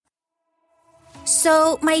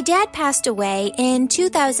So, my dad passed away in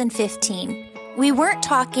 2015. We weren't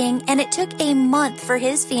talking, and it took a month for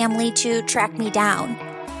his family to track me down.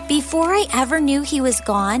 Before I ever knew he was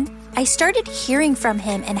gone, I started hearing from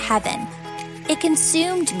him in heaven. It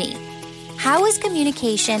consumed me. How is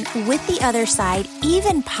communication with the other side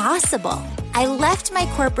even possible? I left my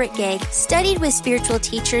corporate gig, studied with spiritual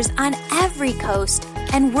teachers on every coast,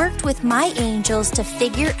 and worked with my angels to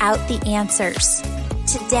figure out the answers.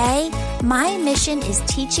 Today, my mission is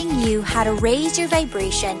teaching you how to raise your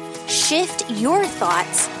vibration, shift your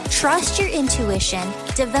thoughts, trust your intuition,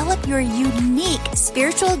 develop your unique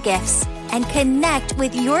spiritual gifts, and connect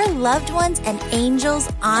with your loved ones and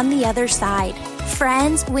angels on the other side.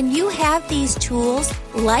 Friends, when you have these tools,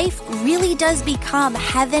 life really does become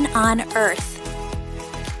heaven on earth.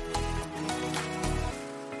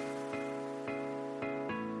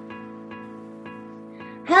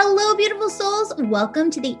 Hello, beautiful souls. Welcome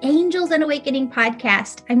to the Angels and Awakening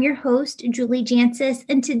podcast. I'm your host, Julie Jancius,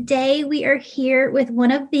 and today we are here with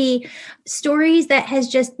one of the stories that has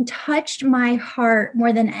just touched my heart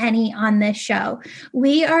more than any on this show.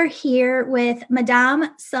 We are here with Madame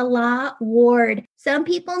Salah Ward. Some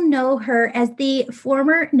people know her as the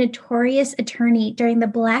former notorious attorney during the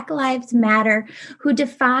Black Lives Matter who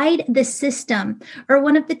defied the system, or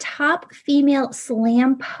one of the top female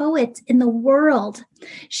slam poets in the world.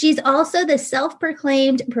 She's also the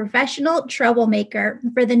self-proclaimed professional troublemaker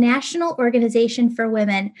for the National Organization for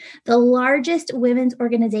Women, the largest women's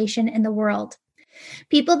organization in the world.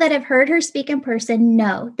 People that have heard her speak in person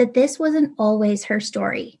know that this wasn't always her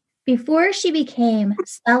story. Before she became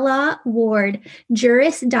Salah Ward,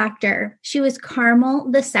 Juris Doctor, she was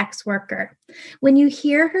Carmel the sex worker. When you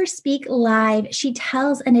hear her speak live, she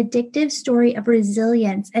tells an addictive story of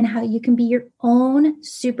resilience and how you can be your own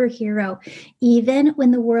superhero, even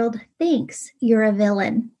when the world thinks you're a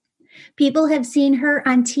villain. People have seen her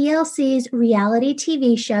on TLC's reality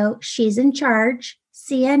TV show, She's in Charge,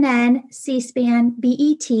 CNN, C-SPAN,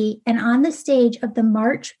 BET, and on the stage of the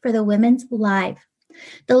March for the Women's Live,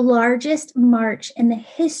 the largest march in the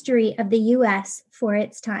history of the U.S. for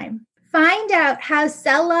its time. Find out how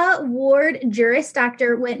Salah Ward, Juris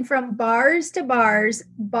Doctor, went from bars to bars,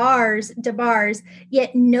 bars to bars,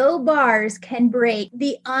 yet no bars can break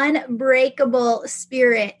the unbreakable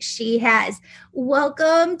spirit she has.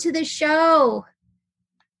 Welcome to the show.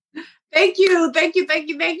 Thank you.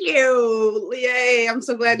 Yay, I'm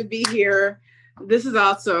so glad to be here. This is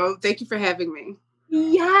awesome. Thank you for having me.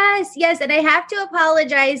 Yes. And I have to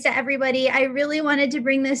apologize to everybody. I really wanted to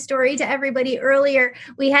bring this story to everybody earlier.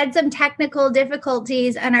 We had some technical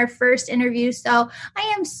difficulties on our first interview. So I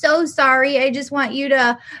am so sorry. I just want you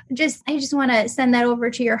to I just want to send that over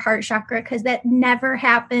to your heart chakra because that never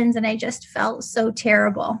happens. And I just felt so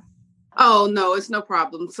terrible. Oh, no, it's no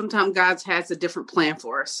problem. Sometimes God has a different plan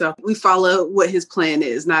for us. So we follow what his plan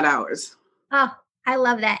is, not ours. Oh, I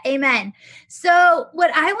love that. Amen. So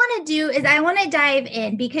what I want to do is I want to dive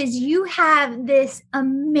in because you have this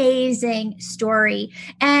amazing story.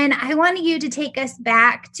 And I want you to take us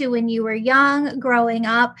back to when you were young, growing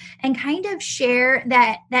up, and kind of share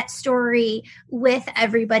that story with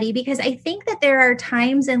everybody. Because I think that there are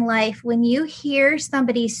times in life when you hear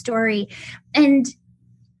somebody's story and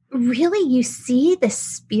really you see the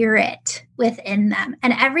spirit within them.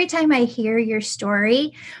 And every time I hear your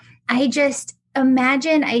story, I just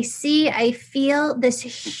imagine, I feel this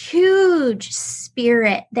huge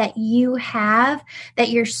spirit that you have, that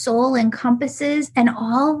your soul encompasses, and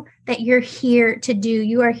all that you're here to do.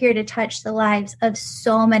 You are here to touch the lives of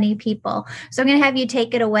so many people. So I'm going to have you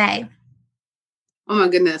take it away. Oh, my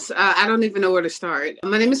goodness. I don't even know where to start.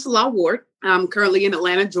 My name is Salah Ward. I'm currently in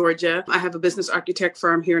Atlanta, Georgia. I have a business architect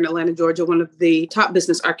firm here in Atlanta, Georgia, one of the top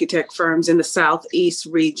business architect firms in the Southeast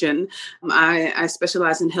region. I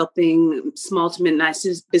specialize in helping small to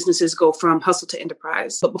mid-sized businesses go from hustle to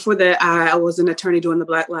enterprise. But before that, I was an attorney during the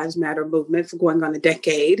Black Lives Matter movement for going on a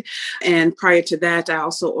decade. And prior to that, I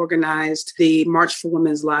also organized the March for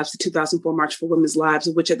Women's Lives, the 2004 March for Women's Lives,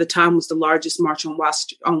 which at the time was the largest march on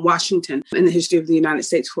Washington in the history of the United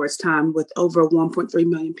States for its time, with over 1.3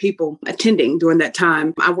 million people attending during that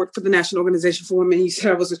time. I worked for the National Organization for Women. You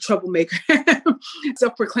said I was a troublemaker,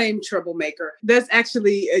 self-proclaimed troublemaker. That's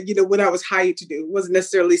actually, what I was hired to do. It wasn't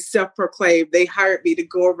necessarily self-proclaimed. They hired me to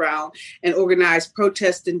go around and organize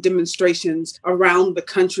protests and demonstrations around the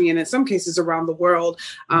country, and in some cases around the world,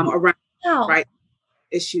 around right.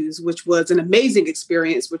 issues, which was an amazing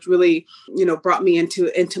experience, which really, brought me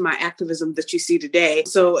into my activism that you see today.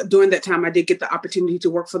 So during that time, I did get the opportunity to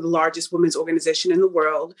work for the largest women's organization in the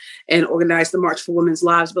world and organize the March for Women's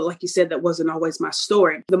Lives. But like you said, that wasn't always my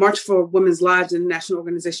story. The March for Women's Lives and the National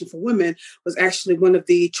Organization for Women was actually one of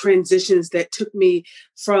the transitions that took me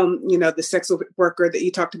from, the sex worker that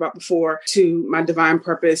you talked about before to my divine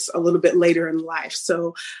purpose a little bit later in life.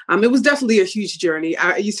 So it was definitely a huge journey.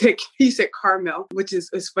 You said Carmel, which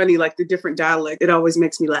is funny, like the different dialect. It always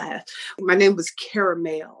makes me laugh. My name was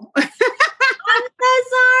Caramel. I'm so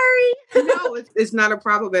sorry. No, it's not a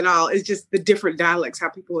problem at all. It's just the different dialects, how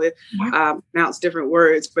people pronounce different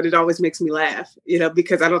words. But it always makes me laugh,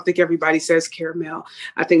 because I don't think everybody says caramel.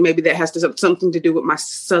 I think maybe that has something to do with my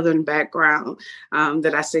Southern background,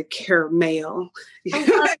 that I say caramel.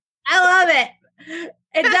 I love it.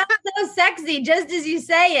 It sounds so sexy just as you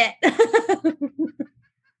say it.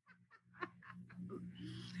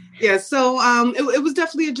 Yeah, so it was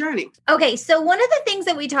definitely a journey. Okay, so one of the things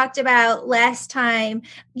that we talked about last time,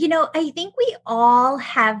 I think we all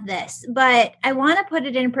have this, but I want to put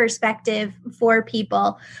it in perspective for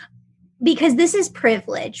people because this is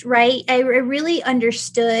privilege, right? I really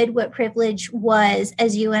understood what privilege was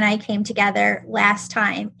as you and I came together last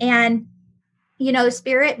time. And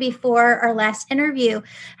Spirit, before our last interview,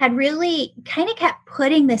 had really kind of kept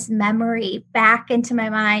putting this memory back into my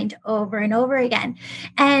mind over and over again.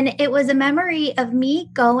 And it was a memory of me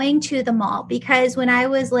going to the mall because when I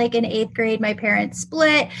was like in 8th grade, my parents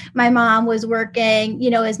split. My mom was working,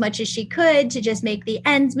 as much as she could to just make the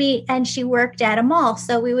ends meet. And she worked at a mall.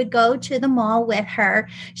 So we would go to the mall with her.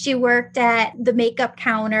 She worked at the makeup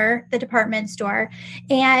counter, the department store.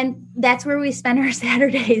 And that's where we spent our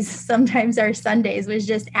Saturdays, sometimes our Sundays was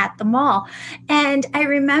just at the mall. And I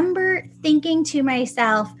remember thinking to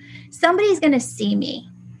myself, somebody's going to see me.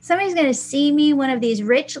 Somebody's going to see me, one of these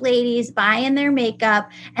rich ladies buying their makeup,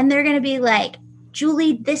 and they're going to be like,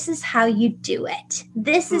 Julie, this is how you do it.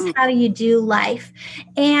 This is how you do life.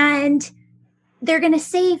 And they're going to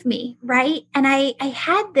save me, right? And I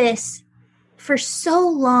had this for so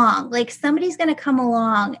long, like somebody's going to come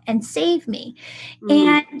along and save me.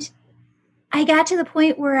 And I got to the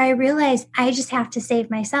point where I realized I just have to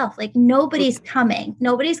save myself. Like nobody's coming.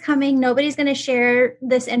 Nobody's going to share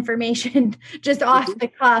this information just off the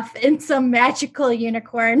cuff in some magical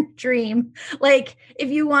unicorn dream. Like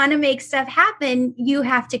if you want to make stuff happen, you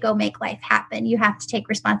have to go make life happen. You have to take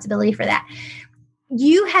responsibility for that.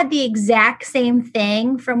 You had the exact same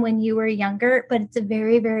thing from when you were younger, but it's a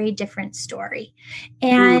very, very different story.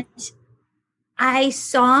 And I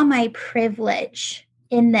saw my privilege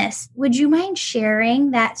in this. Would you mind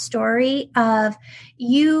sharing that story of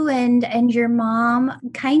you and your mom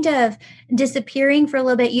kind of disappearing for a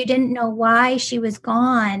little bit? You didn't know why she was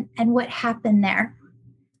gone and what happened there.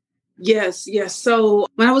 Yes. So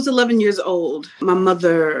when I was 11 years old, my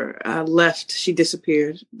mother left. She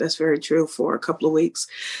disappeared. That's very true, for a couple of weeks.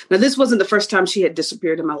 Now, this wasn't the first time she had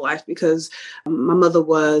disappeared in my life because my mother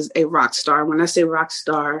was a rock star. When I say rock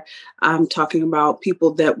star, I'm talking about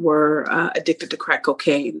people that were addicted to crack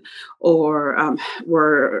cocaine or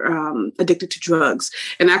were addicted to drugs.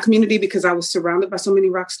 In our community, because I was surrounded by so many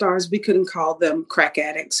rock stars, we couldn't call them crack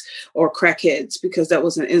addicts or crackheads because that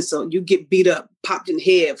was an insult. You get beat up, popped in the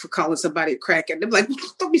head for calling somebody a crackhead. They're like,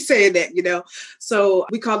 don't be saying that, So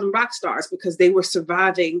we called them rock stars because they were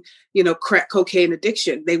surviving, crack cocaine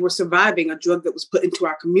addiction. They were surviving a drug that was put into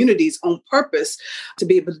our communities on purpose to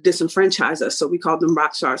be able to disenfranchise us. So we called them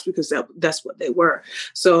rock stars because that's what they were.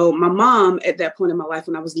 So my mom, at that point in my life,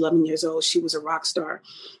 when I was 11 years old, she was a rock star.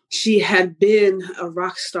 She had been a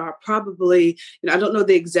rock star probably, I don't know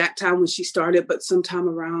the exact time when she started, but sometime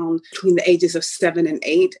around between the ages of 7 and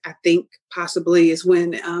 8, I think possibly is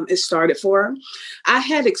when it started for her. I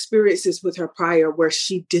had experiences with her prior where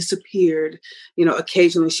she disappeared,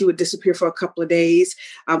 occasionally. She would disappear for a couple of days.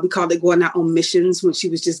 We called it going out on missions when she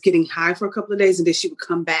was just getting high for a couple of days and then she would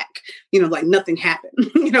come back, like nothing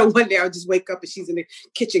happened. One day I'll just wake up and she's in the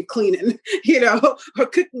kitchen cleaning, or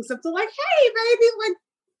cooking something like, hey, baby, like,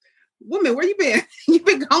 woman, where you been? You've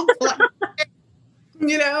been gone for like,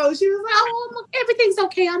 she was like, oh, everything's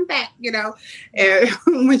okay. I'm back,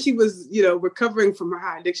 And when she was, recovering from her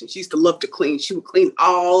high addiction, she used to love to clean. She would clean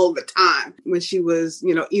all the time when she was,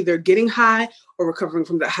 either getting high or recovering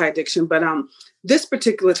from that high addiction. But this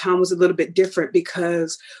particular time was a little bit different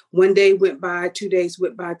because one day went by, 2 days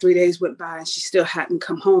went by, 3 days went by, and she still hadn't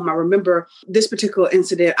come home. I remember this particular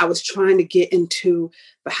incident. I was trying to get into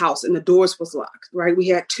the house and the doors was locked, right? We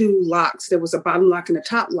had 2 locks. There was a bottom lock and a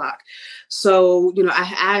top lock. So,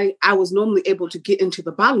 I was normally able to get into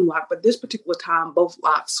the bottom lock, but this particular time, both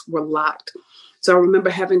locks were locked. So I remember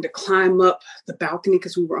having to climb up the balcony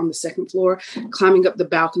because we were on the second floor, climbing up the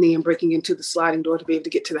balcony and breaking into the sliding door to be able to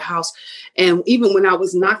get to the house. And even when I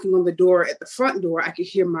was knocking on the door at the front door, I could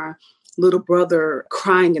hear my little brother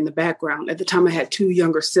crying in the background. At the time, I had two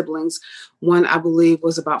younger siblings. One, I believe,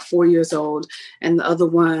 was about 4 years old, and the other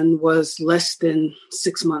one was less than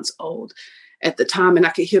 6 months old at the time. And I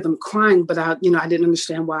could hear them crying, but I didn't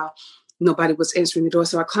understand why nobody was answering the door.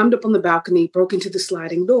 So I climbed up on the balcony, broke into the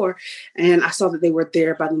sliding door, and I saw that they were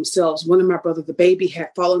there by themselves. One of my brother, the baby, had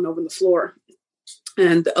fallen over the floor,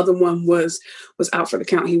 and the other one was out for the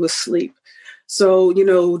count. He was asleep. So,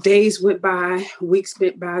 days went by, weeks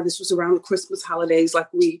went by. This was around the Christmas holidays like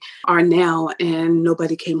we are now, and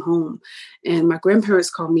nobody came home. And my grandparents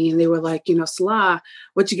called me and they were like, Salah,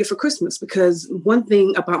 what'd you get for Christmas? Because one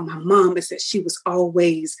thing about my mom is that she was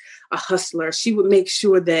always a hustler. She would make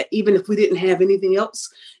sure that even if we didn't have anything else,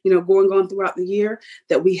 going on throughout the year,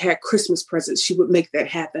 that we had Christmas presents. She would make that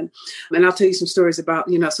happen. And I'll tell you some stories about,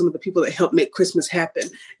 some of the people that helped make Christmas happen,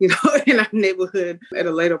 in our neighborhood at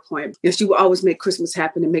a later point. And she would always make Christmas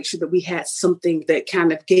happen and make sure that we had something that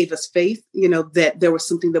kind of gave us faith, that there was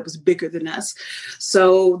something that was bigger than us.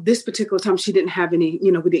 So this particular time, she didn't have any,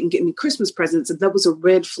 we didn't get any Christmas presents. And that was a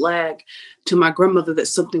red flag to my grandmother that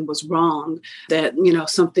something was wrong, that,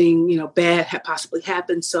 something, bad had possibly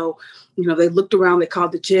happened. So, they looked around, they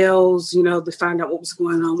called the jails, to find out what was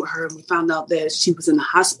going on with her. And we found out that she was in the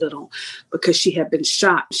hospital because she had been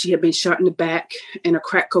shot. She had been shot in the back in a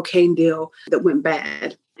crack cocaine deal that went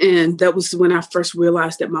bad. And that was when I first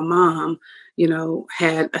realized that my mom,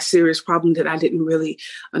 had a serious problem that I didn't really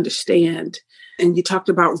understand. And you talked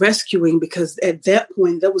about rescuing, because at that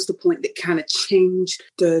point, that was the point that kind of changed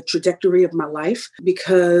the trajectory of my life.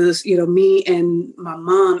 Because, me and my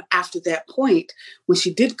mom, after that point, when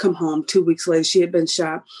she did come home 2 weeks later, she had been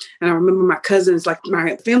shot. And I remember my cousins, like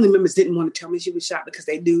my family members, didn't want to tell me she was shot because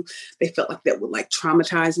they felt like that would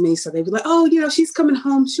traumatize me. So they were like, oh, she's coming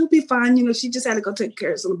home. She'll be fine. She just had to go take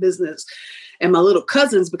care of some business. And my little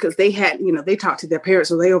cousins, because they had, they talked to their parents,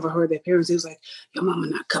 so they overheard their parents. They was like, your mama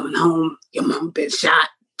not coming home. Your mama been shot.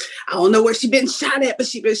 I don't know where she been shot at, but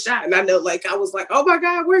she been shot. And I know, I was like, oh my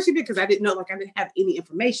God, where's she been? Because I didn't know, I didn't have any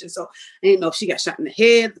information. So I didn't know if she got shot in the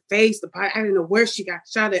head, the face, the body. I didn't know where she got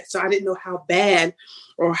shot at. So I didn't know how bad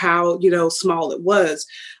or how, small it was.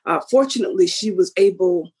 Fortunately, she was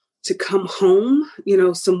able to come home,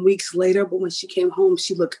 some weeks later. But when she came home,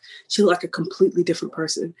 she looked like a completely different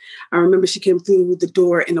person. I remember she came through the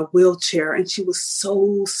door in a wheelchair and she was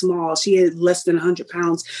so small. She had less than 100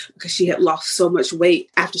 pounds because she had lost so much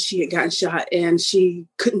weight after she had gotten shot, and she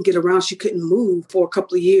couldn't get around. She couldn't move for a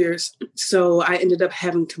couple of years. So I ended up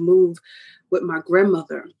having to move with my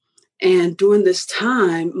grandmother. And during this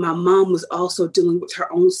time, my mom was also dealing with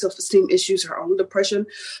her own self-esteem issues, her own depression.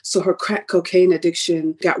 So her crack cocaine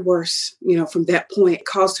addiction got worse, from that point. It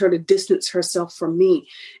caused her to distance herself from me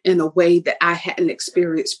in a way that I hadn't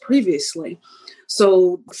experienced previously.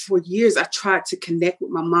 So for years, I tried to connect with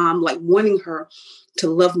my mom, wanting her to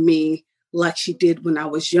love me like she did when I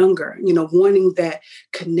was younger, wanting that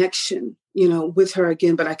connection, with her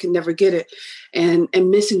again, but I could never get it. And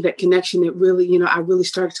missing that connection, it really, I really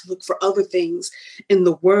started to look for other things in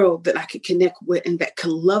the world that I could connect with and that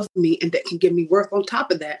can love me and that can give me worth on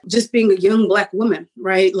top of that. Just being a young Black woman,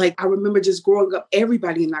 right? I remember just growing up,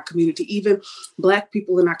 everybody in our community, even Black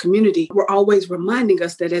people in our community, were always reminding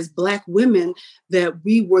us that as Black women, that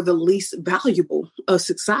we were the least valuable of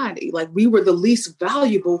society. We were the least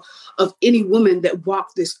valuable of any woman that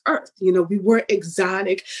walked this earth. We weren't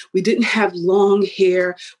exotic. We didn't have long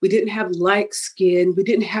hair. We didn't have light skin. We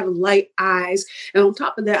didn't have light eyes. And on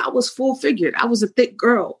top of that, I was full figured. I was a thick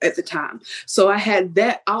girl at the time. So I had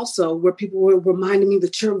that also, where people were reminding me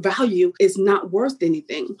that your value is not worth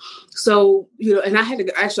anything. So, and I had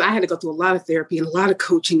to go through a lot of therapy and a lot of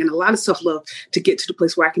coaching and a lot of self-love to get to the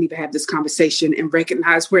place where I can even have this conversation and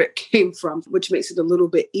recognize where it came from, which makes it a little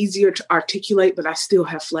bit easier to articulate, but I still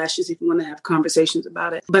have flashes if you want to have conversations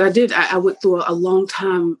about it. But I went through a long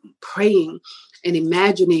time praying and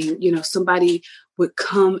imagining, somebody would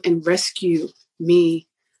come and rescue me,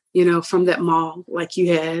 from that mall like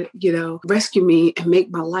you had, rescue me and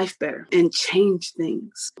make my life better and change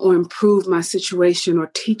things or improve my situation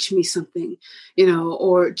or teach me something,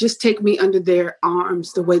 or just take me under their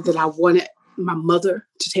arms the way that I wanted my mother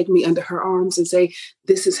to take me under her arms and say,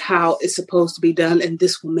 this is how it's supposed to be done. And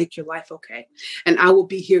this will make your life okay. And I will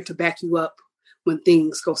be here to back you up when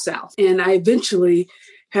things go south. And I eventually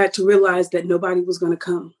had to realize that nobody was going to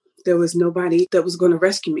come. There was nobody that was going to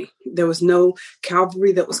rescue me. There was no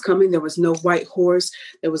cavalry that was coming. There was no white horse.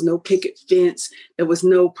 There was no picket fence. There was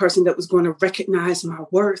no person that was going to recognize my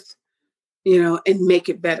worth and make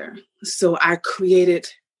it better. So I created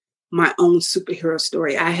my own superhero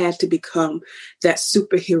story. I had to become that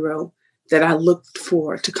superhero that I looked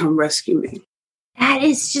for to come rescue me. That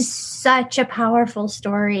is just such a powerful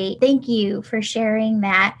story. Thank you for sharing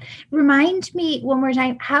that. Remind me one more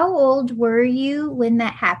time, how old were you when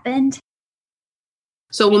that happened?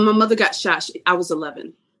 So when my mother got shot, I was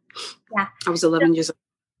 11. Yeah. I was 11 years old.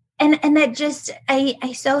 And that just,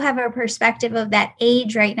 I so have a perspective of that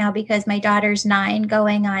age right now because my daughter's 9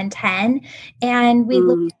 going on 10. And we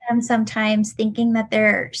look at them sometimes thinking that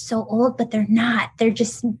they're so old, but they're not. They're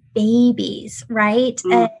just babies, right?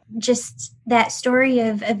 And just that story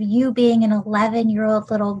of you being an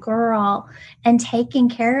 11-year-old little girl and taking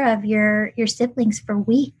care of your siblings for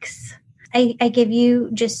weeks. I give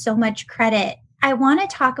you just so much credit. I want to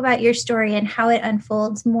talk about your story and how it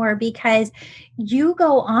unfolds more because you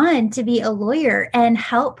go on to be a lawyer and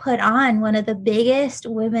help put on one of the biggest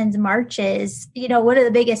women's marches, one of the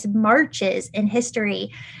biggest marches in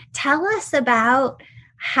history. Tell us about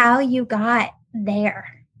how you got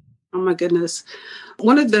there. Oh my goodness.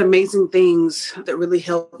 One of the amazing things that really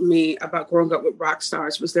helped me about growing up with rock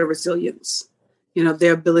stars was their resilience,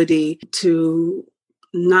 their ability to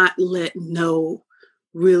not let no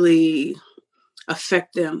really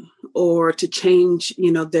affect them or to change,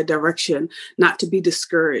 their direction, not to be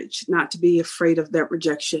discouraged, not to be afraid of that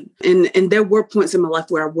rejection. And there were points in my life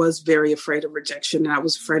where I was very afraid of rejection and I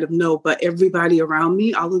was afraid of no, but everybody around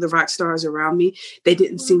me, all of the rock stars around me, they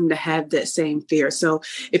didn't seem to have that same fear. So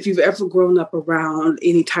if you've ever grown up around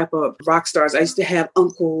any type of rock stars, I used to have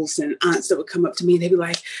uncles and aunts that would come up to me and they'd be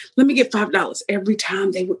like, let me get $5 every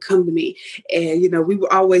time they would come to me. And, we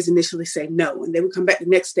would always initially say no. And they would come back the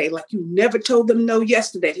next day, like, you never told them no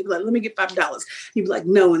yesterday. They'd be like, let me get $5. You'd be like,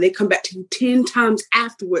 no. And they come back to you 10 times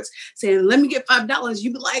afterwards saying, let me get $5.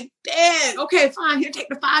 You'd be like, Dad, okay, fine. Here, take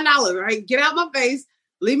the $5, right? Get out my face.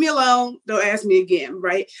 Leave me alone. Don't ask me again,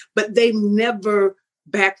 right? But they never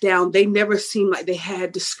back down. They never seemed like they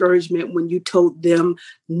had discouragement when you told them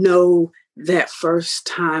no that first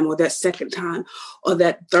time or that second time or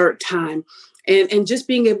that third time. And just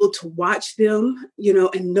being able to watch them,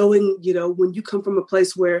 and knowing, when you come from a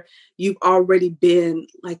place where you've already been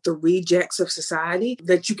like the rejects of society,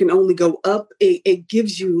 that you can only go up, it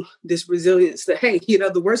gives you this resilience that, hey,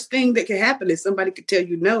 the worst thing that can happen is somebody could tell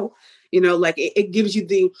you no, it gives you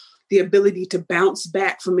the ability to bounce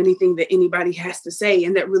back from anything that anybody has to say.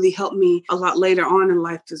 And that really helped me a lot later on in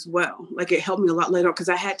life as well. Like it helped me a lot later because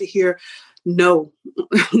I had to hear no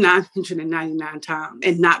 999 times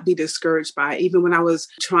and not be discouraged by it. Even when I was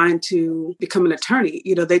trying to become an attorney,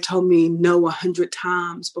 they told me no 100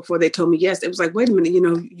 times before they told me yes. It was like, wait a minute,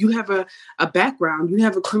 you have a background, you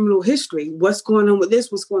have a criminal history. What's going on with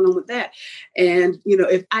this? What's going on with that? And,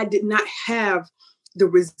 if I did not have the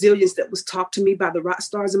resilience that was taught to me by the rock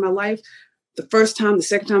stars in my life, the first time, the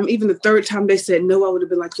second time, even the third time they said no, I would have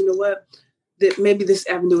been like, you know what? That maybe this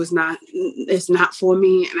avenue is not for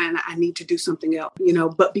me and I need to do something else,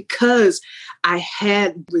 but because I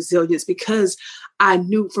had resilience, because I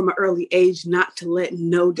knew from an early age not to let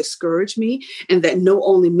no discourage me, and that no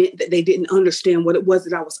only meant that they didn't understand what it was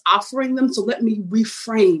that I was offering them. So let me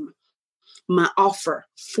reframe my offer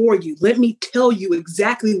for you. Let me tell you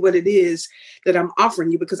exactly what it is that I'm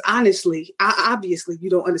offering you, because honestly, obviously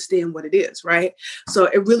you don't understand what it is, right? So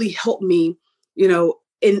it really helped me,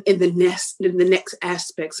 in the next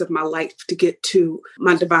aspects of my life to get to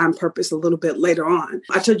my divine purpose a little bit later on.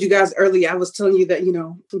 I told you guys earlier, I was telling you that,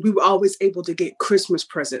 we were always able to get Christmas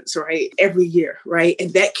presents, right? Every year, right?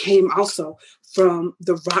 And that came also from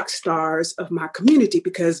the rock stars of my community,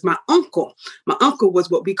 because my uncle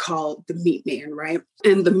was what we call the meat man, right?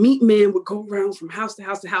 And the meat man would go around from house to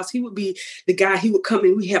house to house. He would be the guy, he would come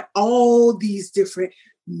in, we have all these different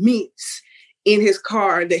meats in his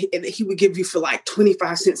car that he would give you for like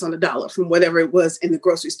 25 cents on the dollar from whatever it was in the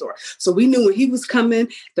grocery store. So we knew when he was coming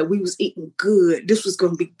that we was eating good. This was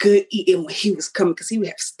going to be good eating when he was coming, because he would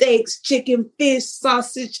have steaks, chicken, fish,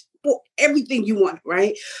 sausage, everything you want,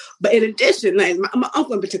 right? But in addition, like my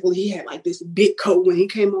uncle in particular, he had like this big coat when he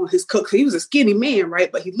came on his coat. He was a skinny man,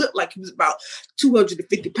 right? But he looked like he was about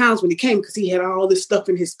 250 pounds when he came, because he had all this stuff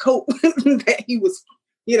in his coat that he was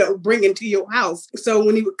bringing to your house. So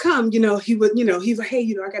when he would come, he would, he's like, hey,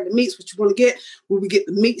 I got the meats, what you want to get? We would get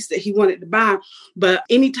the meats that he wanted to buy. But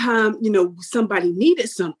anytime, somebody needed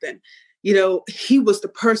something, he was the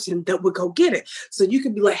person that would go get it. So you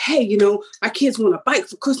could be like, hey, my kids want a bike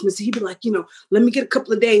for Christmas. He'd be like, let me get a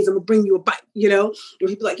couple of days. I'm gonna bring you a bike, Or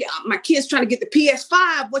he'd be like, yeah, my kids trying to get the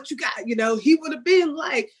PS5. What you got? He would have been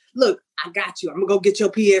like look, I got you. I'm going to go get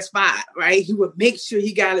your PS5, right? He would make sure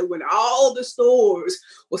he got it when all the stores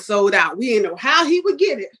were sold out. We didn't know how he would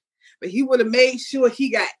get it, but he would have made sure he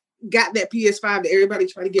got that PS5 that everybody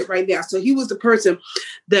trying to get right now. So he was the person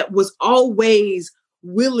that was always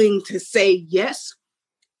willing to say yes,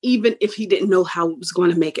 even if he didn't know how it was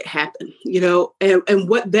going to make it happen, and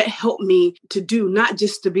what that helped me to do, not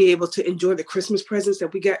just to be able to enjoy the Christmas presents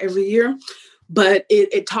that we got every year, but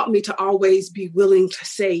it taught me to always be willing to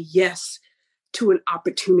say yes to an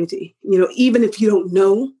opportunity, even if you don't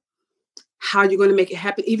know how you're going to make it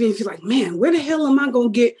happen, even if you're like, man, where the hell am I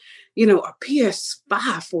going to get, a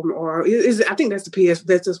PS5 for me? Or I think that's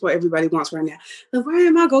that's just what everybody wants right now. Like, where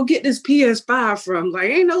am I going to get this PS5 from? Like,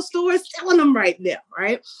 ain't no stores selling them right now,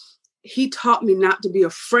 right? He taught me not to be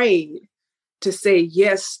afraid to say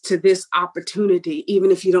yes to this opportunity, even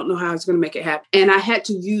if you don't know how it's going to make it happen. And I had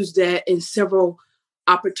to use that in several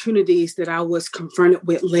opportunities that I was confronted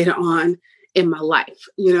with later on in my life,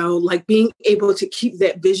 like being able to keep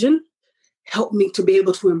that vision helped me to be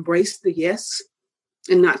able to embrace the yes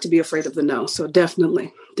and not to be afraid of the no. So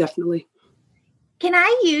definitely. Can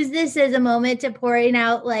I use this as a moment to point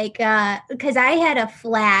out, because I had a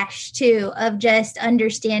flash too of just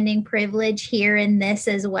understanding privilege here in this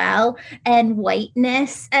as well, and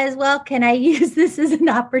whiteness as well. Can I use this as an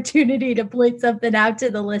opportunity to point something out to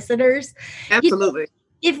the listeners? Absolutely.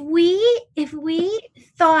 If we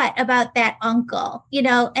thought about that uncle,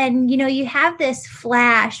 and, you have this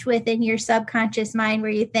flash within your subconscious mind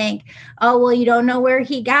where you think, oh, well, you don't know where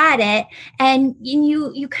he got it. And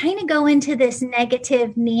you kind of go into this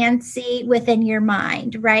negative Nancy within your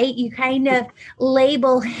mind, right? You kind of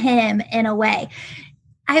label him in a way.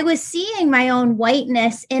 I was seeing my own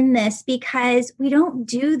whiteness in this because we don't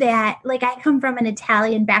do that. Like, I come from an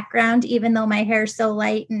Italian background, even though my hair is so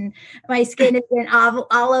light and my skin isn't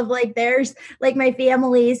olive like theirs, like my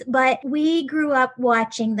family's. But we grew up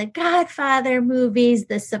watching the Godfather movies,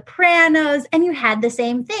 the Sopranos, and you had the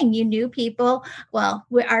same thing. You knew people. Well,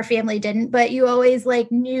 our family didn't, but you always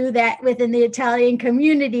knew that within the Italian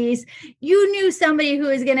communities, you knew somebody who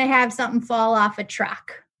was going to have something fall off a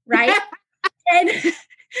truck, right? And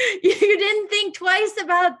you didn't think twice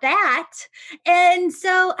about that. And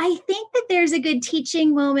so I think that there's a good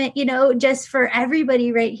teaching moment, just for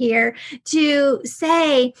everybody right here to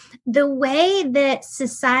say the way that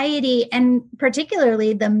society, and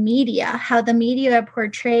particularly the media, how the media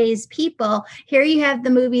portrays people. Here you have the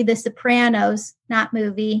movie The Sopranos, not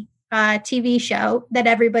movie, TV show that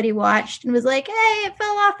everybody watched and was like, hey, it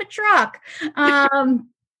fell off a truck.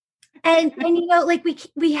 And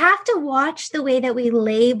we have to watch the way that we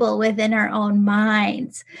label within our own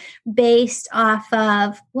minds based off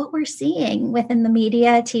of what we're seeing within the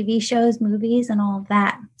media, TV shows, movies, and all of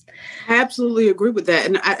that. I absolutely agree with that.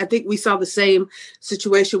 And I think we saw the same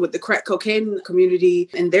situation with the crack cocaine community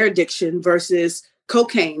and their addiction versus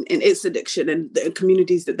cocaine and its addiction and the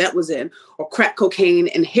communities that was in, or crack cocaine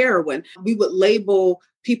and heroin. We would label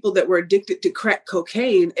people that were addicted to crack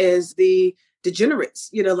cocaine as the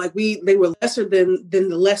degenerates, they were lesser than the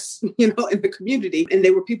less, in the community. And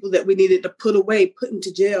they were people that we needed to put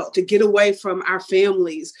into jail, to get away from our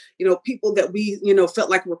families, people that we,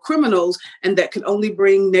 felt like were criminals and that could only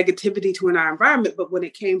bring negativity to our environment. But when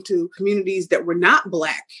it came to communities that were not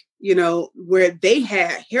Black, where they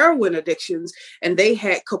had heroin addictions and they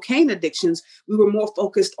had cocaine addictions, we were more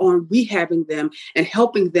focused on rehabbing them and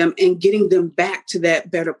helping them and getting them back to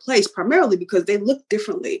that better place, primarily because they look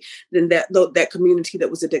differently than that community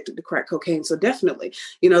that was addicted to crack cocaine. So definitely,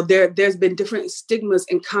 there's been different stigmas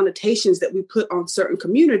and connotations that we put on certain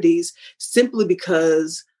communities simply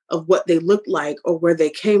because of what they look like or where they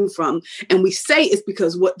came from. And we say it's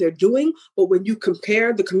because what they're doing, but when you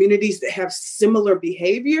compare the communities that have similar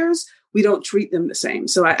behaviors, we don't treat them the same.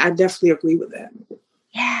 So I definitely agree with that.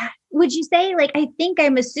 Yeah. Would you say, I think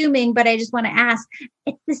I'm assuming, but I just want to ask,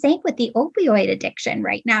 it's the same with the opioid addiction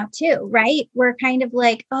right now too, right? We're kind of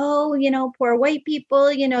like, oh, poor white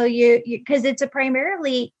people, you because it's a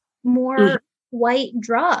primarily more white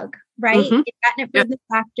drug, right? Mm-hmm. They've gotten it from the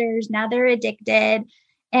doctors. Now they're addicted.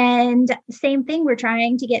 And same thing, we're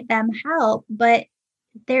trying to get them help, but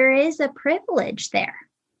there is a privilege there.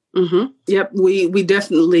 Mm-hmm. Yep.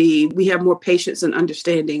 We have more patience and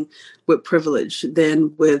understanding with privilege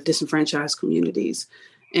than with disenfranchised communities.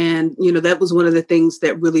 And, that was one of the things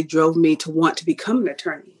that really drove me to want to become an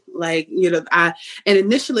attorney. Like, and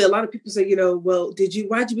initially a lot of people say, well,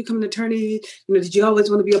 why'd you become an attorney? Did you always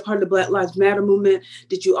want to be a part of the Black Lives Matter movement?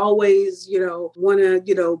 Did you always, want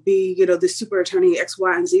to, be, this super attorney X,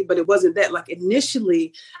 Y, and Z? But it wasn't that. Like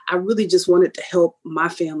initially, I really just wanted to help my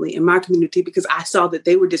family and my community because I saw that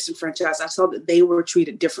they were disenfranchised. I saw that they were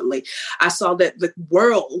treated differently. I saw that the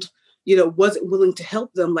world, wasn't willing to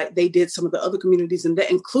help them like they did some of the other communities. And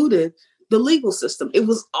that included the legal system. It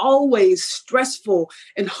was always stressful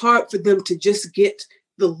and hard for them to just get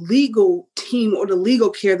the legal team or the legal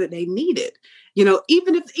care that they needed.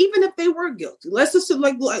 Even if they were guilty, let's assume,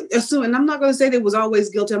 and I'm not going to say they was always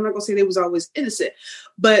guilty. I'm not going to say they was always innocent,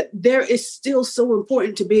 but there is still so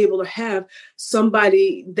important to be able to have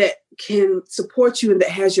somebody that can support you and that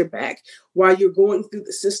has your back while you're going through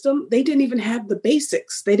the system. They didn't even have the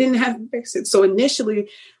basics. So initially,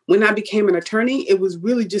 when I became an attorney, it was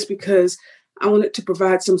really just because I wanted to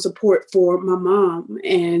provide some support for my mom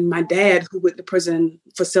and my dad who went to prison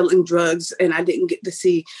for selling drugs and I didn't get to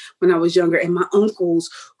see when I was younger, and my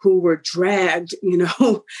uncles who were dragged,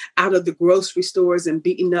 out of the grocery stores and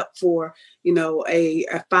beaten up for, a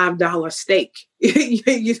 $5 steak,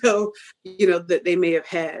 that they may have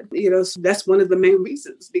had, so that's one of the main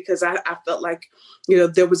reasons, because I felt like,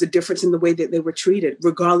 there was a difference in the way that they were treated,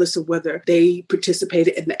 regardless of whether they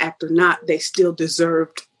participated in the act or not. They still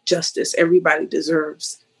deserved justice. Everybody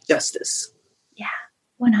deserves justice. Yeah,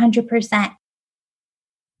 100%.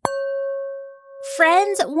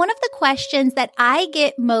 Friends, one of the questions that I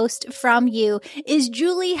get most from you is,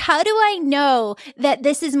 Julie, how do I know that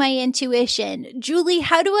this is my intuition? Julie,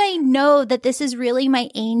 how do I know that this is really my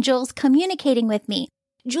angels communicating with me?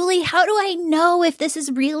 Julie, how do I know if this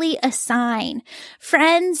is really a sign?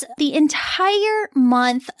 Friends, the entire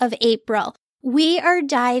month of April, we are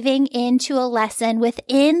diving into a lesson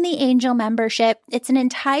within the Angel membership. It's an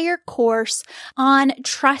entire course on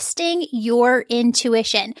trusting your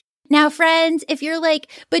intuition. Now, friends, if you're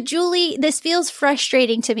like, but Julie, this feels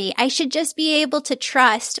frustrating to me. I should just be able to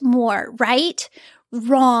trust more, right?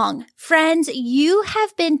 Wrong. Friends, you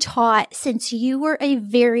have been taught since you were a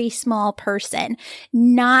very small person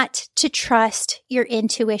not to trust your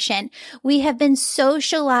intuition. We have been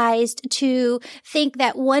socialized to think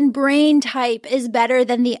that one brain type is better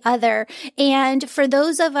than the other. And for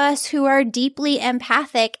those of us who are deeply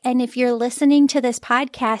empathic, and if you're listening to this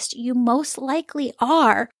podcast, you most likely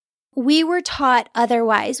are, we were taught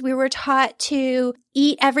otherwise. We were taught to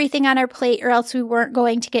eat everything on our plate or else we weren't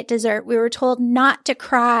going to get dessert. We were told not to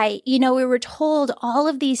cry. We were told all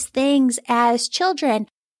of these things as children.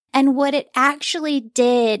 And what it actually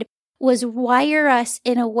did was wire us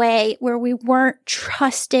in a way where we weren't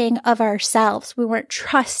trusting of ourselves. We weren't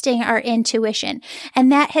trusting our intuition.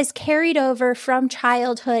 And that has carried over from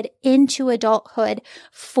childhood into adulthood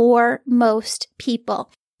for most people.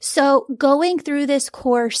 So going through this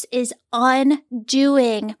course is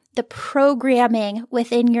undoing the programming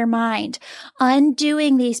within your mind,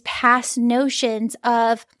 undoing these past notions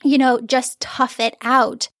of, just tough it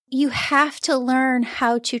out. You have to learn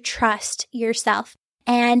how to trust yourself.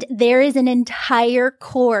 And there is an entire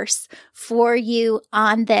course for you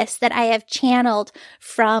on this that I have channeled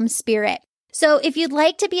from Spirit. So if you'd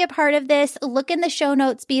like to be a part of this, look in the show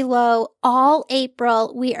notes below. All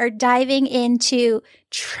April, we are diving into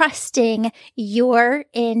trusting your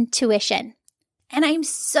intuition. And I'm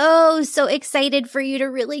so excited for you to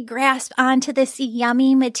really grasp onto this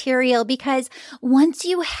yummy material, because once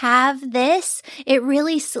you have this, it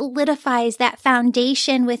really solidifies that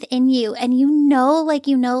foundation within you. And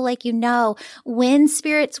when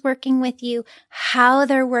Spirit's working with you, how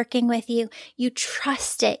they're working with you, you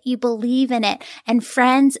trust it, you believe in it. And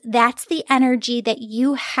friends, that's the energy that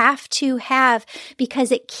you have to have,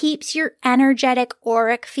 because it keeps your energetic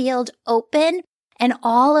auric field open and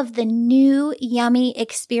all of the new yummy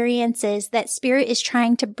experiences that Spirit is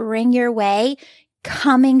trying to bring your way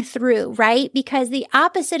coming through, right? Because the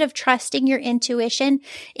opposite of trusting your intuition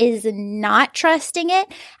is not trusting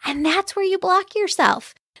it. And that's where you block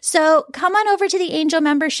yourself. So come on over to the Angel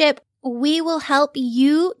membership. We will help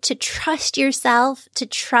you to trust yourself, to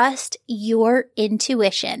trust your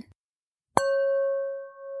intuition.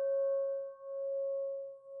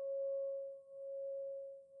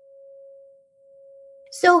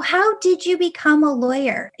 So how did you become a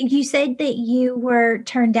lawyer? You said that you were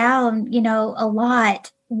turned down, a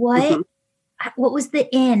lot. What was the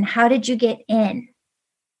in? How did you get in?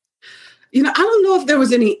 I don't know if there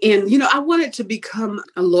was any in. I wanted to become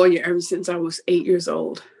a lawyer ever since I was 8 years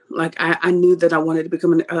old. Like I knew that I wanted to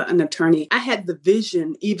become an attorney. I had the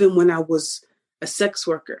vision even when I was a sex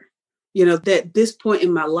worker. that this point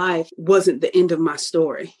in my life wasn't the end of my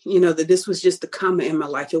story, that this was just the comma in my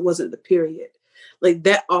life. It wasn't the period. Like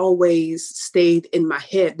that always stayed in my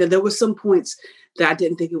head. That there were some points that I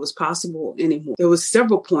didn't think it was possible anymore. There was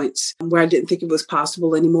several points where I didn't think it was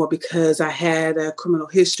possible anymore because I had a criminal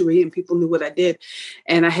history and people knew what I did.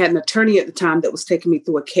 And I had an attorney at the time that was taking me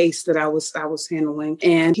through a case that I was handling.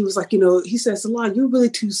 And he was like, he says, Salah, you're really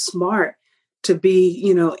too smart to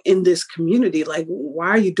be, in this community. Like, why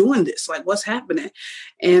are you doing this? Like, what's happening?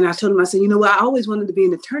 And I told him, I said, I always wanted to be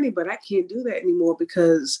an attorney, but I can't do that anymore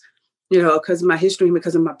because of my history and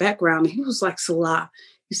because of my background. And he was like, Salah,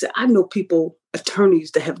 he said, I know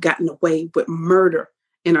attorneys that have gotten away with murder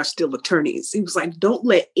and are still attorneys. He was like, don't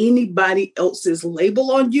let anybody else's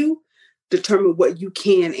label on you determine what you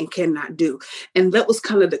can and cannot do. And that was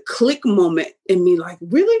kind of the click moment in me, like,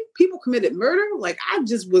 really? People committed murder? Like, I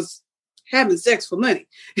just was having sex for money,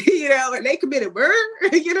 and they committed murder,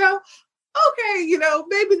 okay,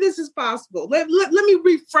 maybe this is possible. Let me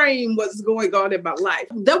reframe what's going on in my life.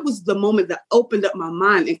 That was the moment that opened up my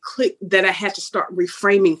mind and clicked that I had to start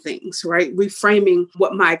reframing things, right? Reframing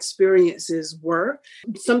what my experiences were.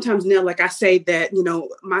 Sometimes now, like I say that,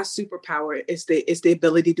 my superpower is the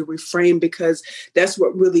ability to reframe, because that's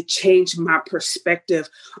what really changed my perspective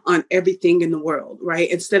on everything in the world, right?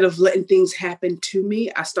 Instead of letting things happen to me,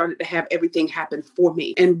 I started to have everything happen for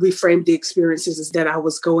me and reframe the experiences that I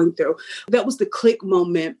was going through. That was the click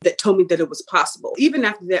moment that told me that it was possible. Even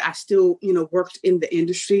after that, I still, worked in the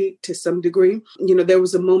industry to some degree. There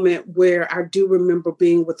was a moment where I do remember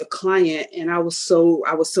being with a client, and I was so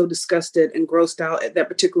disgusted and grossed out at that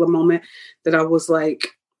particular moment that I was like,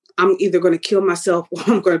 I'm either going to kill myself or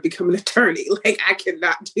I'm going to become an attorney. Like, I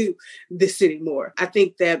cannot do this anymore. I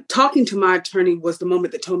think that talking to my attorney was the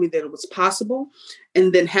moment that told me that it was possible.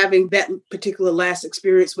 And then having that particular last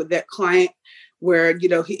experience with that client, where,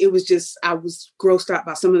 it was just, I was grossed out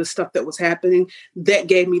by some of the stuff that was happening. That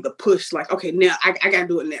gave me the push, like, okay, now I got to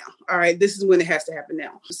do it now. All right, this is when it has to happen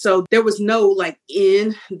now. So there was no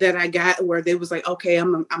in that I got where they was like, okay,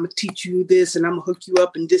 I'm going to teach you this and I'm going to hook you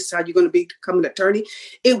up and this is how you're going to become an attorney.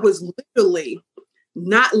 It was literally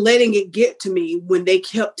not letting it get to me when they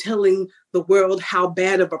kept telling the world how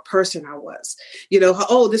bad of a person I was.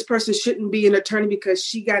 This person shouldn't be an attorney because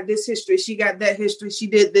she got this history, she got that history, she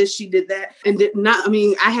did this, she did that. And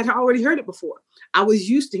I had already heard it before. I was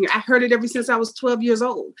used to it. I heard it ever since I was 12 years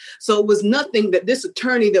old. So it was nothing that this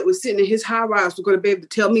attorney that was sitting in his high rise was going to be able to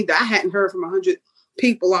tell me that I hadn't heard from 100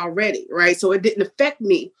 people already, right? So it didn't affect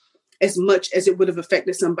me as much as it would have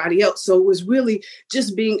affected somebody else. So it was really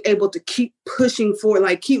just being able to keep pushing forward,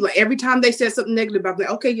 like every time they said something negative, I'm like,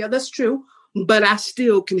 okay, yeah, that's true, but I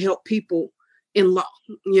still can help people in law,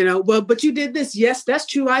 well, but you did this. Yes, that's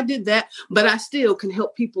true. I did that, but I still can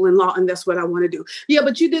help people in law. And that's what I want to do. Yeah,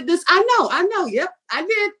 but you did this. I know. Yep, I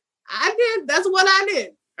did. That's what I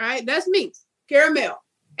did. All right. That's me, Caramel.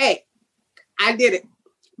 Hey, I did it,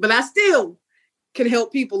 but I still can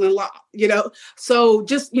help people in law, So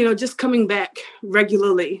just coming back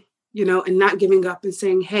regularly, and not giving up and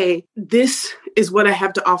saying, hey, this is what I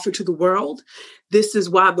have to offer to the world. This is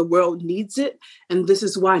why the world needs it. And this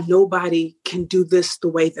is why nobody can do this the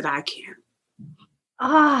way that I can.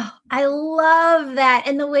 Oh, I love that.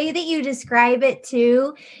 And the way that you describe it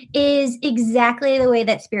too is exactly the way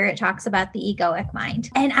that Spirit talks about the egoic mind.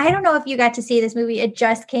 And I don't know if you got to see this movie. It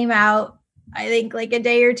just came out, I think, like a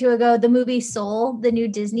day or two ago, the movie Soul, the new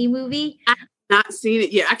Disney movie. I've not seen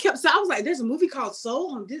it yet. I was like, there's a movie called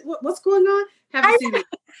Soul. What's going on? Haven't seen it.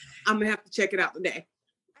 I'm going to have to check it out today.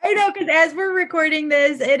 I know, because as we're recording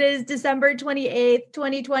this, it is December 28th,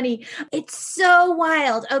 2020. It's so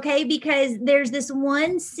wild, okay? Because there's this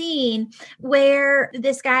one scene where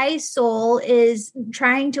this guy's soul is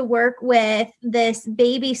trying to work with this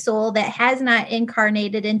baby soul that has not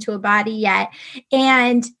incarnated into a body yet.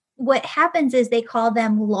 And what happens is they call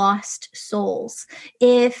them lost souls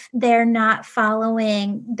if they're not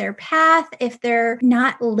following their path, if they're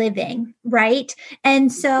not living, right?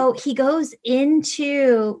 And so he goes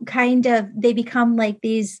into they become like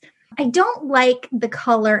these. I don't like the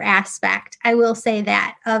color aspect, I will say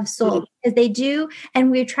that, of soul, because they do.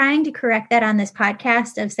 And we're trying to correct that on this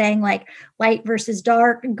podcast of saying like light versus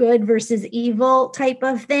dark, good versus evil type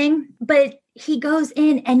of thing. But he goes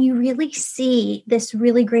in and you really see this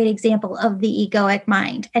really great example of the egoic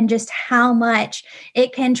mind and just how much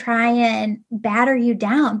it can try and batter you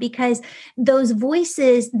down, because those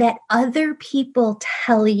voices that other people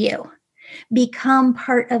tell you become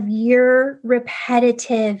part of your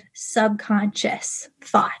repetitive subconscious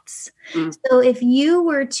thoughts. So if you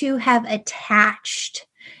were to have attached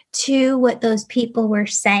to what those people were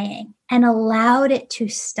saying and allowed it to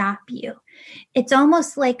stop you. It's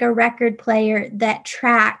almost like a record player. That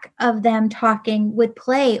track of them talking would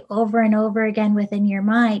play over and over again within your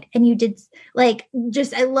mind. And you did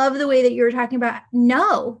I love the way that you were talking about,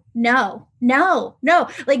 no.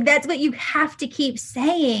 Like that's what you have to keep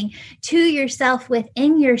saying to yourself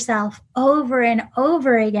within yourself over and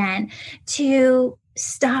over again to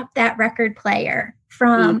stop that record player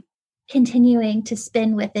from continuing to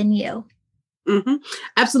spin within you. Mm-hmm.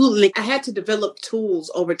 Absolutely. I had to develop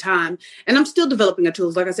tools over time, and I'm still developing the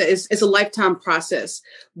tools. Like I said, it's a lifetime process.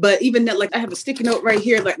 But even that, like I have a sticky note right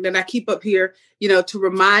here, like that I keep up here, to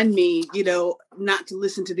remind me, not to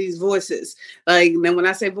listen to these voices. Like, and then when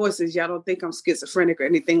I say voices, y'all don't think I'm schizophrenic or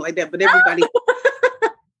anything like that. But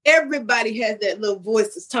everybody has that little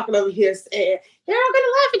voice that's talking over here saying, they're not going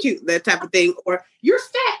to laugh at you, that type of thing. Or you're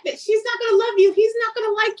fat, that she's not going to love you. He's not going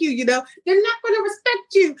to like you. They're not going to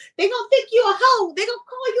respect you. They're going to think you a hoe. They're going to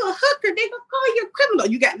call you a hooker. They're going to call you a criminal.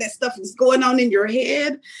 You got that stuff that's going on in your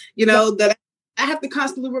head, that I have to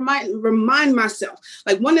constantly remind myself.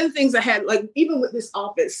 Like one of the things I had, like even with this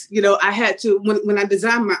office, I had to, when I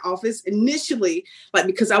designed my office initially, like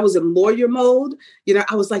because I was in lawyer mode,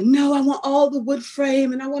 I was like, no, I want all the wood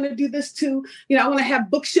frame and I want to do this too. I want to have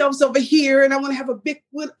bookshelves over here and I want to have a big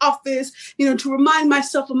wood office, to remind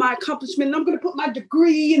myself of my accomplishment. And I'm going to put my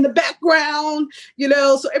degree in the background,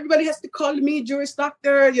 so everybody has to call me Juris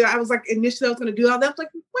Doctor. I was like, initially I was going to do all that. I was like,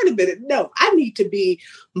 wait a minute. No, I need to be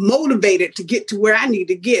motivated to get to where I need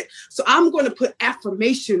to get. So I'm going to put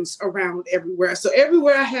affirmations around everywhere. So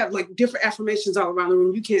everywhere I have like different affirmations all around the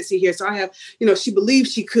room. You can't see here. So I have, she believed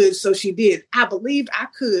she could. So she did. I believed I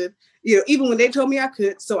could, even when they told me I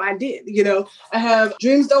could. So I did, I have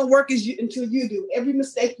dreams don't work until you do. Every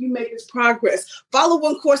mistake you make is progress. Follow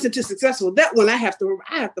one course into successful. That one I have to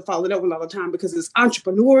follow that one all the time because it's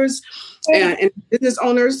entrepreneurs and business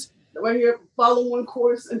owners. Right here, follow one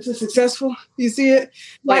course into successful. You see it?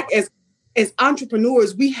 Like as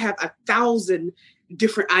entrepreneurs, we have 1,000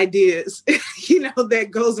 different ideas, that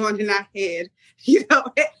goes on in our head,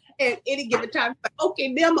 at any given time. Like,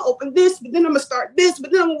 okay, then I'm gonna open this, but then I'm gonna start this,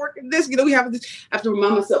 but then I'm gonna work at this. We have this. I have to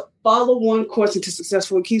remind myself, follow one course into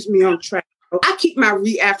successful. It keeps me on track. I keep my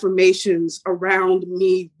reaffirmations around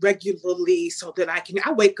me regularly so that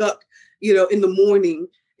I wake up, in the morning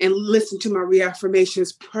and listen to my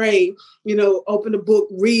reaffirmations, pray, open a book,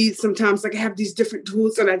 read. Sometimes like I have these different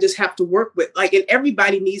tools that I just have to work with. Like, and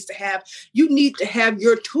everybody you need to have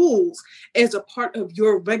your tools as a part of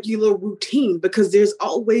your regular routine because there's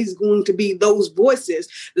always going to be those voices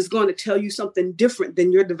that's going to tell you something different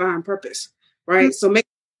than your divine purpose, right? Mm-hmm. So make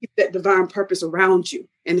sure you keep that divine purpose around you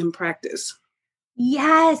and in practice.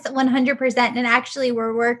 Yes, 100%. And actually,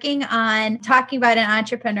 we're working on talking about an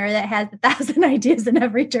entrepreneur that has 1,000 ideas in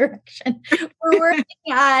every direction. We're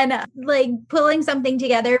working on like pulling something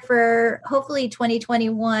together for hopefully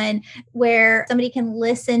 2021 where somebody can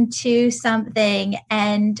listen to something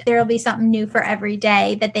and there'll be something new for every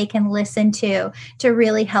day that they can listen to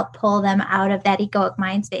really help pull them out of that egoic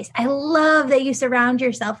mind space. I love that you surround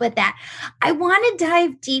yourself with that. I want to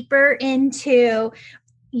dive deeper into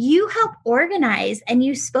you help organize and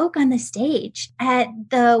you spoke on the stage at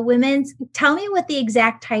the tell me what the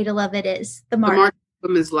exact title of it is. The March for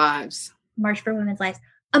Women's Lives. March for Women's Lives.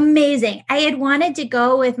 Amazing. I had wanted to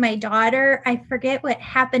go with my daughter. I forget what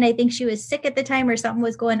happened. I think she was sick at the time or something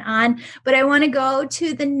was going on, but I want to go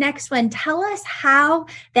to the next one. Tell us how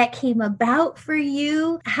that came about for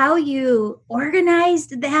you, how you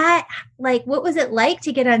organized that. Like, what was it like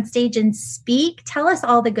to get on stage and speak? Tell us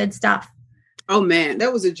all the good stuff. Oh man,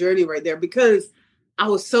 that was a journey right there because I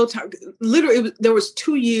was so tired. Literally, there was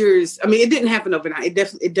 2 years. I mean, it didn't happen overnight.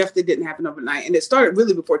 It definitely didn't happen overnight. And it started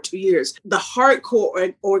really before 2 years. The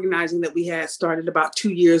hardcore organizing that we had started about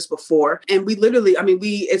 2 years before. And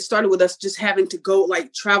it started with us just having to go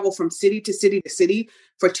travel from city to city to city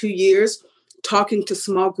for 2 years, talking to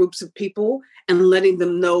small groups of people and letting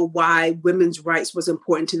them know why women's rights was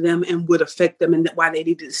important to them and would affect them and why they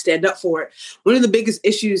needed to stand up for it. One of the biggest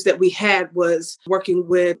issues that we had was working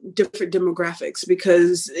with different demographics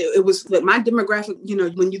because it was like my demographic,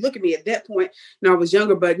 when you look at me at that point, I was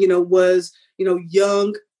younger, but, was,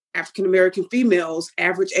 young African-American females.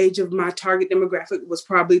 Average age of my target demographic was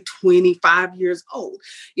probably 25 years old,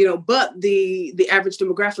 but the average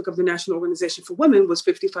demographic of the National Organization for Women was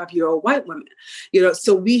 55-year-old white women,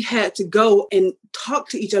 so we had to go and talk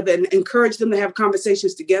to each other and encourage them to have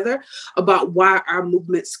conversations together about why our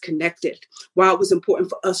movements connected, why it was important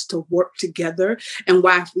for us to work together, and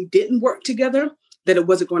why if we didn't work together, that it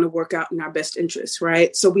wasn't going to work out in our best interest,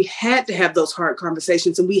 right? So we had to have those hard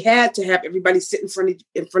conversations, and we had to have everybody sit in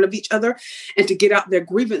front of each other and to get out their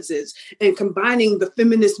grievances, and combining the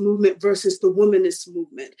feminist movement versus the womanist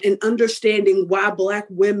movement, and understanding why Black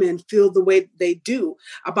women feel the way they do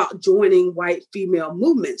about joining white female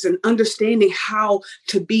movements, and understanding how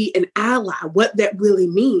to be an ally, what that really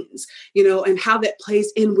means, and how that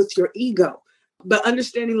plays in with your ego. But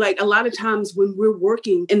understanding, like, a lot of times when we're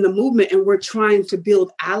working in the movement and we're trying to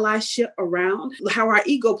build allyship around, how our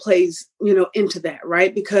ego plays, into that,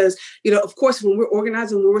 right? Because, of course, when we're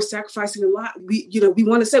organizing, when we're sacrificing a lot, we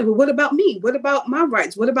want to say, well, what about me? What about my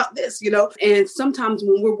rights? What about this? And sometimes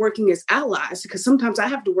when we're working as allies, because sometimes I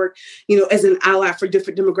have to work, as an ally for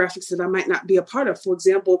different demographics that I might not be a part of. For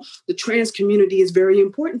example, the trans community is very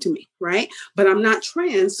important to me, right? But I'm not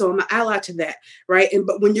trans, so I'm an ally to that, right?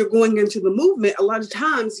 But when you're going into the movement, a lot of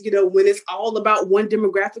times, when it's all about one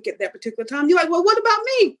demographic at that particular time, you're like, well, what about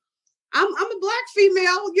me? I'm a Black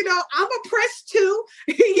female, I'm oppressed too,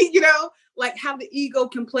 like how the ego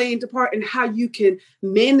can play into part and how you can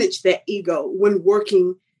manage that ego when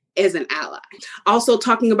working as an ally. Also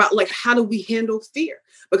talking about, like, how do we handle fear?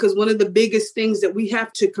 Because one of the biggest things that we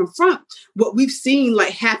have to confront, what we've seen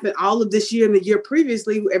like happen all of this year and the year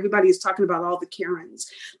previously, everybody is talking about all the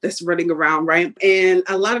Karens that's running around, right? And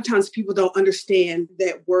a lot of times people don't understand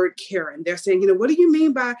that word Karen. They're saying, what do you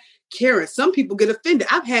mean by Karen? Some people get offended.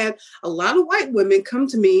 I've had a lot of white women come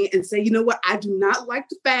to me and say, you know what? I do not like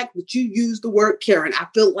the fact that you use the word Karen. I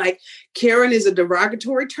feel like Karen is a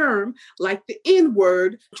derogatory term, like the N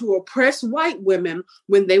word, to oppress white women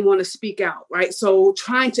when they want to speak out, right? So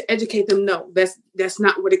trying to educate them, no, that's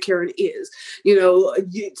not what a Karen is.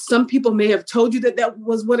 Some people may have told you that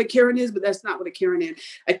was what a Karen is, but that's not what a Karen is.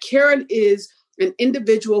 A Karen is an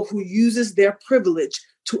individual who uses their privilege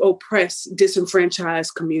to oppress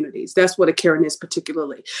disenfranchised communities. That's what a Karen is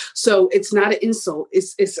particularly. So it's not an insult.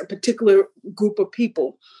 It's a particular group of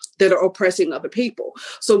people that are oppressing other people.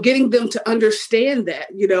 So getting them to understand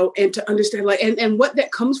that, and to understand, like, and what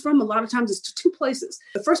that comes from a lot of times is two places.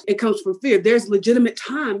 The first, it comes from fear. There's legitimate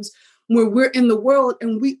times where we're in the world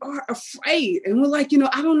and we are afraid and we're like,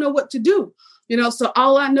 I don't know what to do. So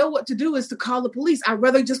all I know what to do is to call the police. I'd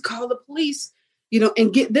rather just call the police,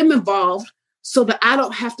 and get them involved so that I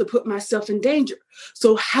don't have to put myself in danger.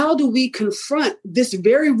 So how do we confront this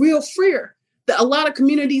very real fear that a lot of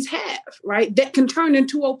communities have, right? That can turn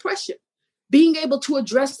into oppression, being able to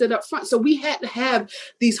address that up front. So we had to have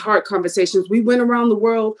these hard conversations. We went around the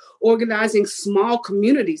world organizing small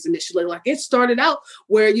communities initially. Like, it started out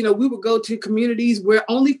where, we would go to communities where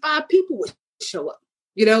only 5 people would show up,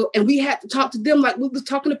 and we had to talk to them like we was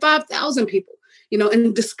talking to 5,000 people.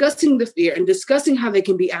 And discussing the fear and discussing how they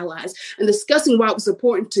can be allies and discussing why it was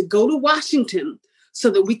important to go to Washington so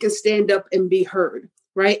that we can stand up and be heard,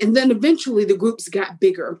 right? And then eventually the groups got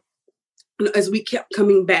bigger as we kept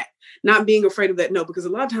coming back, not being afraid of that no, because a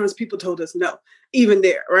lot of times people told us no, even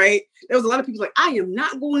there, right? There was a lot of people like, I am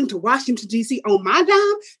not going to Washington, D.C. on my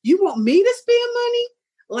dime. You want me to spend money?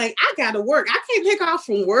 Like, I got to work. I can't take off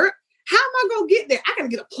from work. How am I going to get there? I got to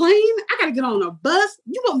get a plane. I got to get on a bus.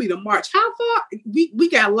 You want me to march? How far? We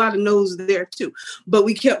got a lot of no's there too, but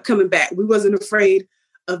we kept coming back. We wasn't afraid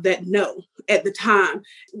of that no at the time.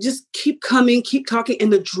 Just keep coming, keep talking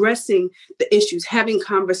and addressing the issues, having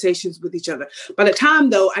conversations with each other. By the time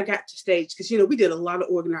though, I got to stage, because, we did a lot of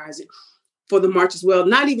organizing for the march as well,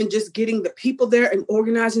 not even just getting the people there and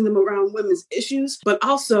organizing them around women's issues, but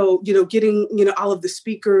also, getting, all of the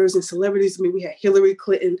speakers and celebrities. I mean, we had Hillary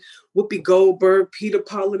Clinton, Whoopi Goldberg, Peter,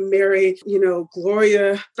 Paul and Mary,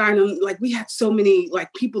 Gloria Steinem. Like, we had so many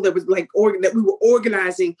like people that was like, that we were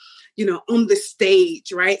organizing, on the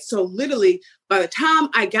stage, right? So literally by the time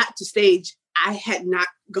I got to stage, I had not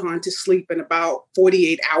gone to sleep in about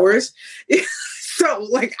 48 hours. So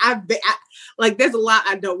like, there's a lot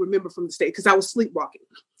I don't remember from the stage because I was sleepwalking.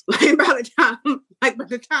 By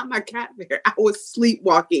the time I got there, I was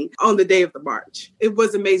sleepwalking on the day of the march. It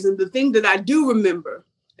was amazing. The thing that I do remember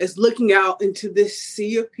is looking out into this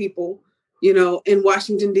sea of people, in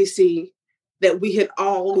Washington, D.C., that we had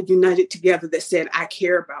all united together that said, I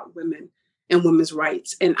care about women and women's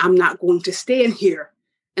rights, and I'm not going to stand here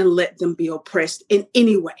and let them be oppressed in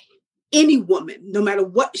any way. Any woman, no matter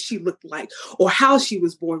what she looked like or how she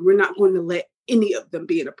was born, we're not going to let any of them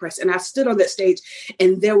be oppressed. And I stood on that stage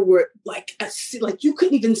and there were like you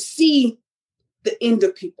couldn't even see the end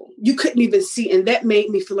of people. You couldn't even see. And that made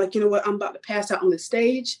me feel like, I'm about to pass out on the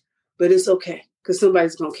stage, but it's okay because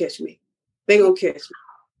somebody's going to catch me. They're going to catch me.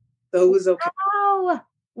 So it was okay. Oh,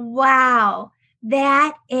 wow.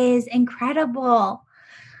 That is incredible.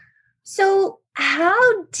 So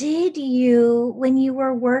How did you, when you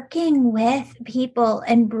were working with people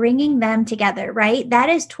and bringing them together, right? That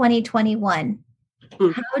is 2021.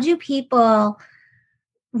 How do people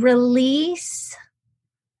release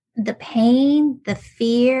the pain, the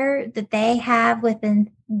fear that they have within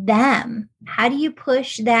them? How do you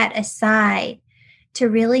push that aside to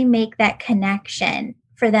really make that connection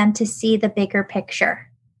for them to see the bigger picture?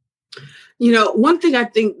 One thing I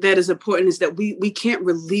think that is important is that we can't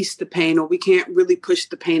release the pain, or we can't really push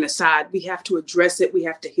the pain aside. We have to address it. We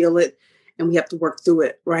have to heal it, and we have to work through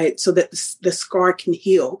it, right? So that the scar can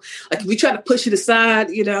heal. Like if we try to push it aside,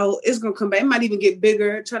 it's going to come back. It might even get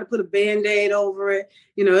bigger. Try to put a Band-Aid over it.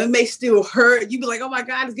 It may still hurt. You'd be like, oh my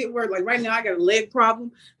God, it's getting worse. Like right now I got a leg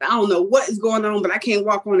problem. I don't know what is going on, but I can't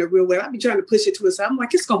walk on it real well. I'll be trying to push it to the side. I'm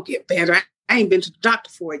like, it's going to get better. I ain't been to the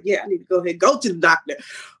doctor for it yet. I need to go ahead and go to the doctor.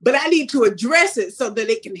 But I need to address it so that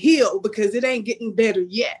it can heal, because it ain't getting better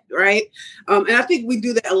yet, right? And I think we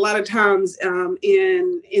do that a lot of times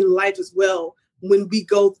in life as well. When we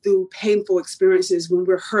go through painful experiences, when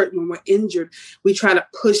we're hurt, when we're injured, we try to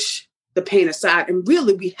push the pain aside. And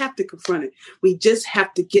really, we have to confront it. We just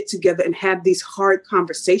have to get together and have these hard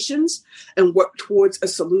conversations and work towards a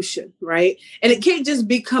solution, right? And it can't just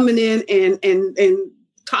be coming in and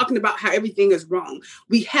talking about how everything is wrong.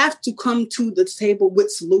 We have to come to the table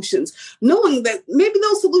with solutions, knowing that maybe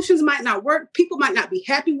those solutions might not work. People might not be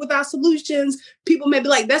happy with our solutions. People may be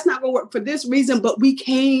like, that's not going to work for this reason, but we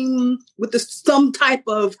came with some type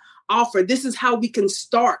of offer. This is how we can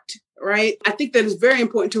start, right? I think that it's very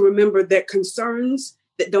important to remember that concerns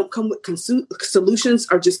that don't come with solutions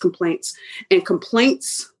are just complaints, and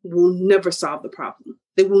complaints will never solve the problem.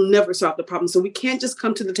 They will never solve the problem. So we can't just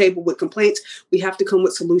come to the table with complaints. We have to come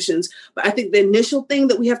with solutions. But I think the initial thing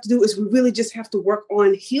that we have to do is we really just have to work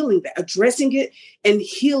on healing that, addressing it and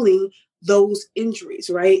healing those injuries,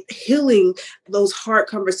 right? Healing those hard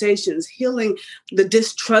conversations, healing the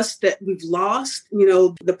distrust that we've lost,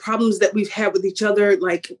 the problems that we've had with each other.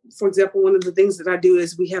 Like, for example, one of the things that I do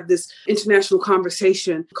is we have this international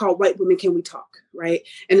conversation called White Women, Can We Talk? Right?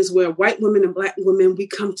 And it's where white women and Black women, we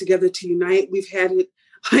come together to unite. We've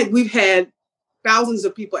had thousands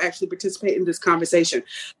of people actually participate in this conversation.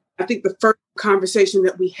 I think the first conversation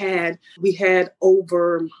that we had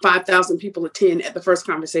over 5,000 people attend at the first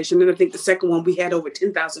conversation. And I think the second one, we had over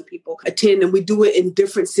 10,000 people attend, and we do it in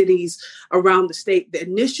different cities around the state. The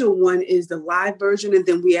initial one is the live version, and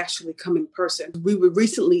then we actually come in person. We were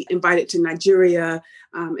recently invited to Nigeria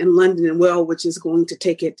and London as well, which is going to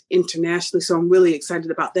take it internationally. So I'm really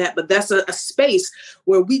excited about that. But that's a space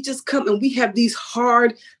where we just come and we have these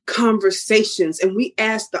hard conversations, and we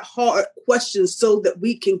ask the hard questions so that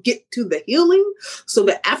we can get to the healing, so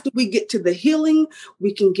that after we get to the healing,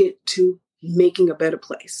 we can get to making a better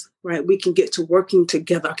place, right? We can get to working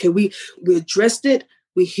together. Okay, we addressed it,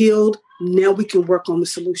 we healed, now we can work on the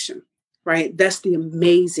solution, right? That's the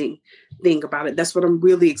amazing thing about it. That's what I'm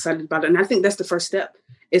really excited about. And I think that's the first step,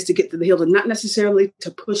 is to get to the healing, not necessarily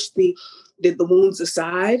to push the wounds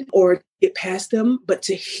aside or get past them, but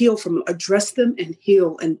to heal from them, address them and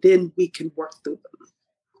heal, and then we can work through them.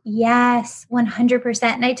 Yes, 100%.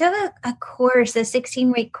 And I took a course, a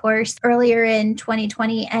 16-week course earlier in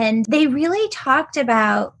 2020, and they really talked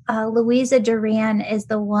about Louisa Duran is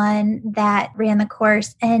the one that ran the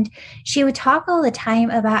course. And she would talk all the time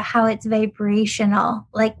about how it's vibrational,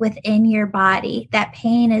 like within your body, that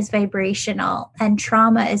pain is vibrational and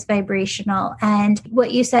trauma is vibrational. And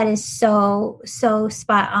what you said is so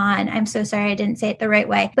spot on. I'm so sorry I didn't say it the right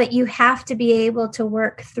way, but you have to be able to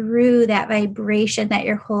work through that vibration that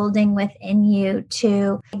you're holding within you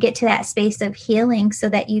to get to that space of healing so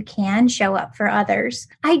that you can show up for others.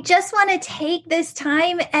 I just want to take this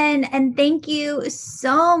time and thank you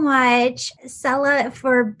so much, Sela,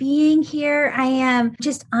 for being here. I am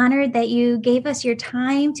just honored that you gave us your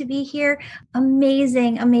time to be here.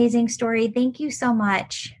 Amazing, amazing story. Thank you so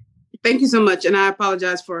much. Thank you so much. And I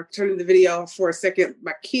apologize for turning the video off for a second.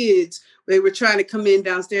 My kids, they were trying to come in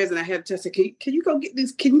downstairs, and I had to say, can you go get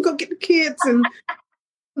these? Can you go get the kids? And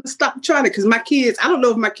stop trying to, because my kids, I don't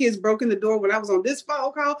know if my kids broke in the door when I was on this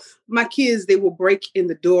phone call. My kids, they will break in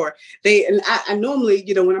the door. I normally,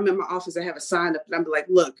 when I'm in my office, I have a sign up and I'm like,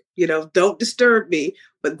 look, don't disturb me,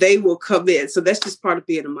 but they will come in. So that's just part of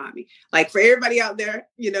being a mommy. Like for everybody out there,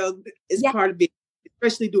 it's part of being,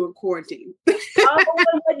 especially during quarantine. Oh,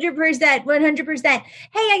 100%, 100%. Hey,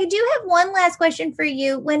 I do have one last question for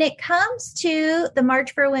you. When it comes to the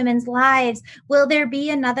March for Women's Lives, will there be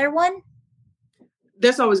another one?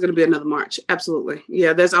 There's always going to be another March. Absolutely.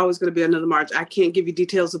 Yeah, there's always going to be another March. I can't give you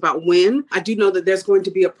details about when. I do know that there's going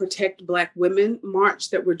to be a Protect Black Women March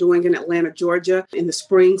that we're doing in Atlanta, Georgia in the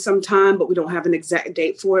spring sometime, but we don't have an exact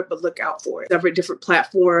date for it, but look out for it. Several different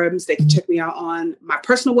platforms. They can check me out on my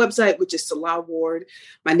personal website, which is Salah Ward.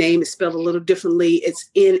 My name is spelled a little differently. It's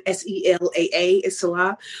N-S-E-L-A-A. It's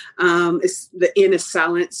Salah. It's the N is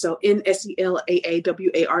silent. So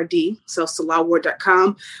N-S-E-L-A-A-W-A-R-D. So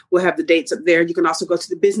salahward.com. We'll have the dates up there. You can also go to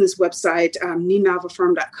the business website,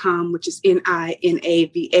 ninavafirm.com, which is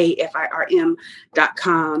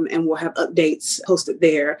NINAVAFIRM.com, and we'll have updates posted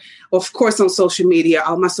there. Of course, on social media,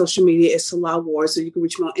 all my social media is Salah Ward, so you can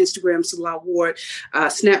reach me on Instagram, Salah Ward,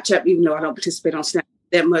 Snapchat, even though I don't participate on Snapchat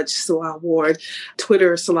that much, Salah Ward,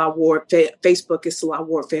 Twitter, Salah Ward, Facebook is Salah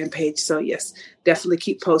Ward fan page. So yes, definitely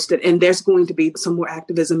keep posted. And there's going to be some more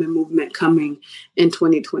activism and movement coming in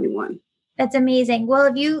 2021. That's amazing. Well,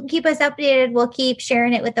 if you keep us updated, we'll keep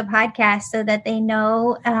sharing it with the podcast so that they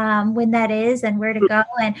know when that is and where to go.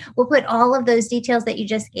 And we'll put all of those details that you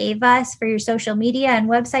just gave us for your social media and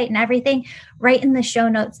website and everything right in the show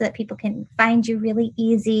notes so that people can find you really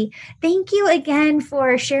easy. Thank you again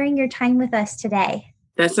for sharing your time with us today.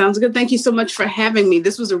 That sounds good. Thank you so much for having me.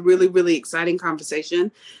 This was a really, really exciting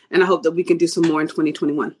conversation, and I hope that we can do some more in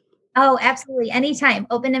 2021. Oh, absolutely. Anytime.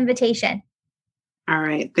 Open invitation. All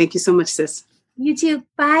right. Thank you so much, sis. You too.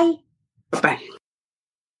 Bye. Bye-bye.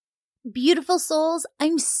 Beautiful souls,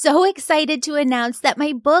 I'm so excited to announce that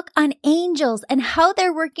my book on angels and how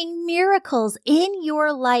they're working miracles in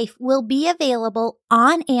your life will be available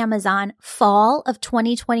on Amazon fall of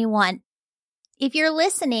 2021. If you're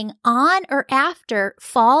listening on or after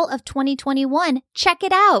fall of 2021, check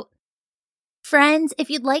it out. Friends, if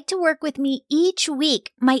you'd like to work with me each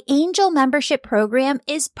week, my Angel membership program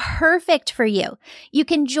is perfect for you. You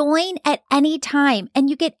can join at any time and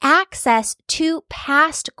you get access to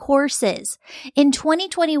past courses. In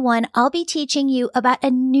 2021, I'll be teaching you about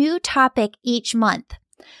a new topic each month.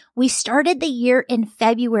 We started the year in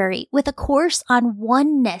February with a course on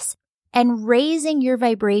oneness and raising your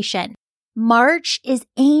vibration. March is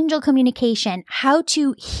angel communication, how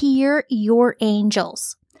to hear your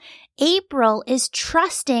angels. April is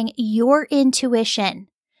trusting your intuition.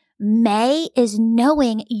 May is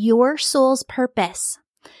knowing your soul's purpose.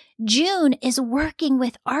 June is working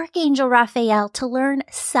with Archangel Raphael to learn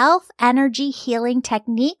self-energy healing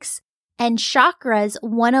techniques and Chakras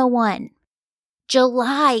 101.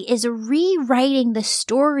 July is rewriting the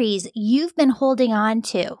stories you've been holding on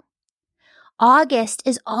to. August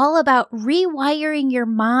is all about rewiring your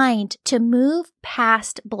mind to move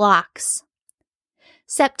past blocks.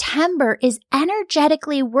 September is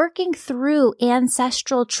energetically working through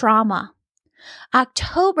ancestral trauma.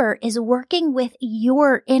 October is working with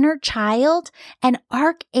your inner child and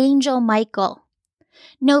Archangel Michael.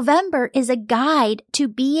 November is a guide to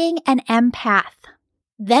being an empath.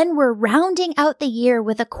 Then we're rounding out the year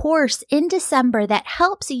with a course in December that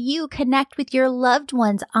helps you connect with your loved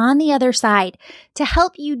ones on the other side to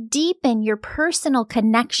help you deepen your personal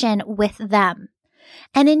connection with them.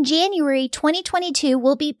 And in January 2022,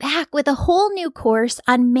 we'll be back with a whole new course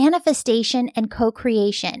on manifestation and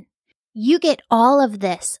co-creation. You get all of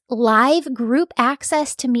this live group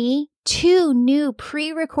access to me, 2 new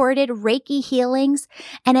pre-recorded Reiki healings,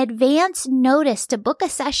 and advance notice to book a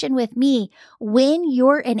session with me when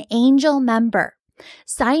you're an Angel member.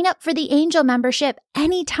 Sign up for the Angel membership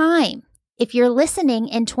anytime. If you're listening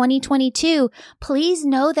in 2022, please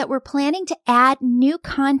know that we're planning to add new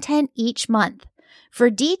content each month. For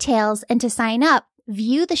details and to sign up,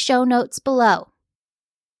 view the show notes below.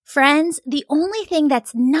 Friends, the only thing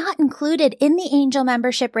that's not included in the Angel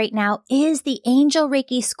membership right now is the Angel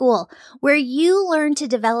Reiki School, where you learn to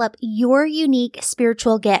develop your unique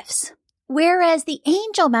spiritual gifts. Whereas the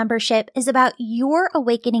Angel membership is about your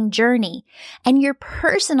awakening journey and your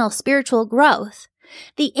personal spiritual growth.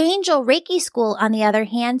 The Angel Reiki School, on the other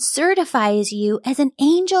hand, certifies you as an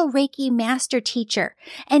Angel Reiki Master Teacher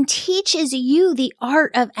and teaches you the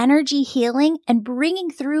art of energy healing and bringing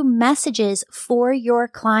through messages for your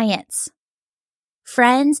clients.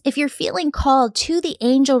 Friends, if you're feeling called to the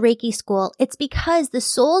Angel Reiki School, it's because the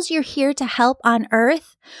souls you're here to help on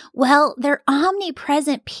earth, well, their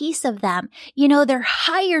omnipresent piece of them, their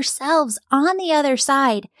higher selves on the other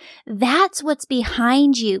side, that's what's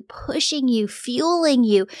behind you, pushing you, fueling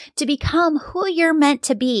you to become who you're meant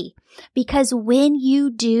to be. Because when you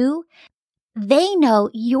do, they know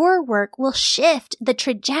your work will shift the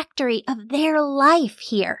trajectory of their life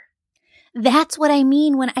here. That's what I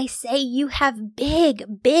mean when I say you have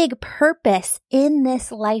big, big purpose in this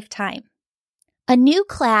lifetime. A new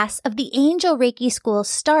class of the Angel Reiki School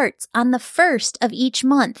starts on the 1st of each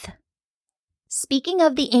month. Speaking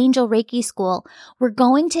of the Angel Reiki School, we're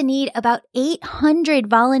going to need about 800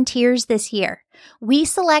 volunteers this year. We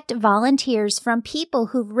select volunteers from people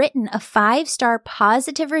who've written a 5-star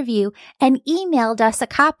positive review and emailed us a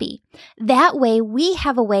copy. That way, we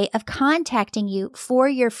have a way of contacting you for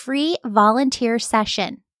your free volunteer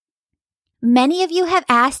session. Many of you have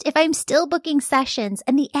asked if I'm still booking sessions,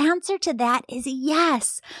 and the answer to that is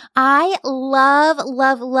yes. I love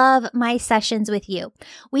my sessions with you.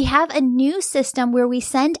 We have a new system where we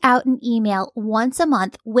send out an email once a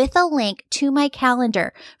month with a link to my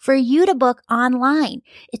calendar for you to book online.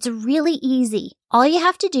 It's really easy. All you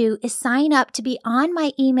have to do is sign up to be on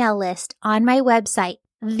my email list on my website,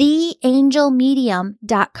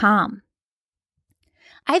 theangelmedium.com.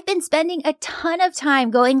 I've been spending a ton of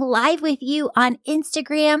time going live with you on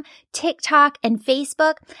Instagram, TikTok, and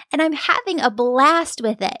Facebook, and I'm having a blast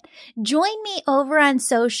with it. Join me over on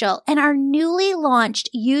social and our newly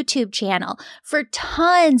launched YouTube channel for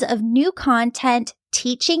tons of new content,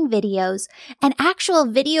 teaching videos, and actual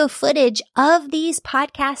video footage of these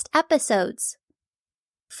podcast episodes.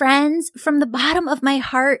 Friends, from the bottom of my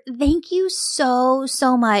heart, thank you so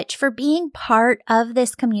much for being part of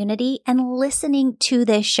this community and listening to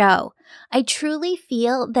this show. I truly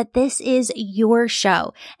feel that this is your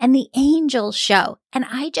show and the Angels show, and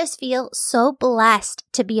I just feel so blessed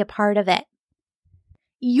to be a part of it.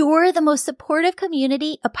 You're the most supportive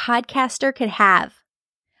community a podcaster could have.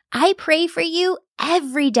 I pray for you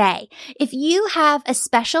every day. If you have a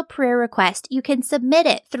special prayer request, you can submit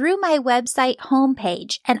it through my website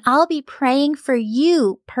homepage, and I'll be praying for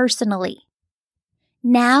you personally.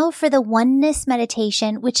 Now for the oneness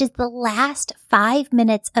meditation, which is the last 5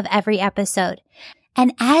 minutes of every episode.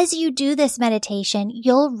 And as you do this meditation,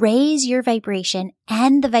 you'll raise your vibration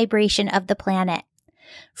and the vibration of the planet.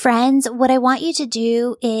 Friends, what I want you to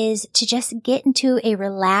do is to just get into a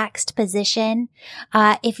relaxed position.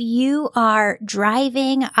 If you are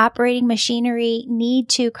driving, operating machinery, need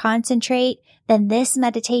to concentrate, then this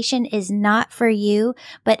meditation is not for you.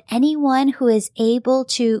 But anyone who is able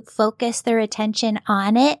to focus their attention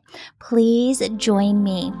on it, please join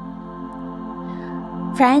me.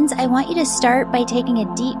 Friends, I want you to start by taking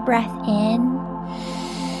a deep breath in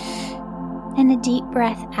and a deep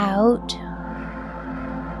breath out.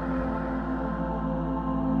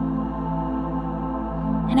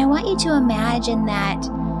 And I want you to imagine that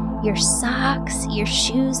your socks, your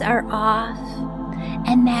shoes are off,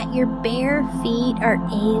 and that your bare feet are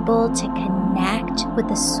able to connect with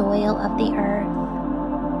the soil of the earth.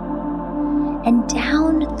 And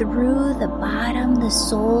down through the bottom, the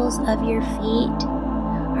soles of your feet,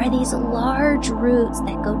 are these large roots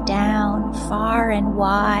that go down far and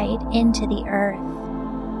wide into the earth.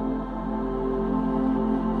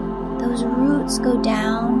 Those roots go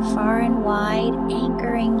down far and wide,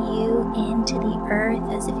 anchoring you into the earth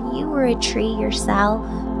as if you were a tree yourself.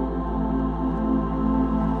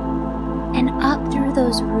 And up through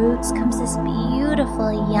those roots comes this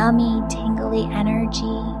beautiful, yummy, tingly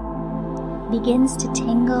energy. Begins to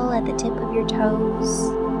tingle at the tip of your toes.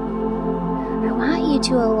 I want you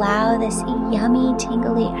to allow this yummy,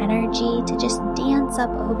 tingly energy to just dance up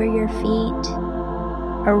over your feet,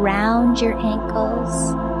 around your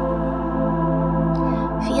ankles.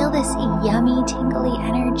 Feel this yummy, tingly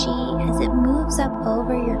energy as it moves up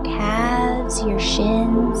over your calves, your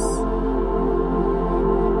shins,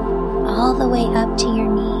 all the way up to your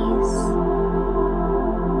knees.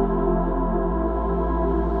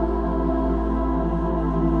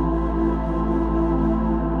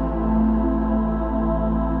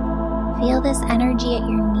 Feel this energy at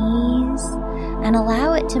your knees and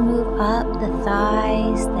allow it to move up the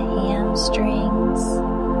thighs, the hamstrings,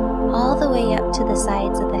 all the way up to the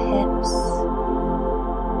sides of the hips.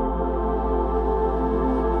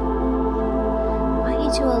 I want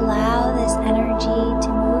you to allow this energy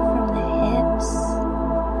to move from the hips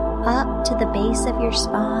up to the base of your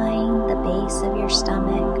spine, the base of your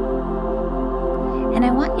stomach. And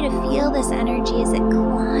I want you to feel this energy as it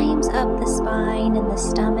climbs up the spine and the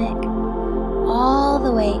stomach, all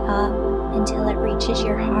the way up until it reaches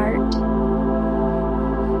your heart.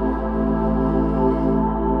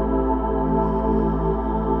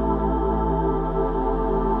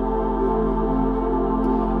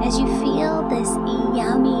 As you feel this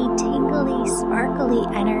yummy, tingly, sparkly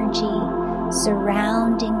energy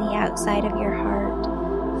surrounding the outside of your heart,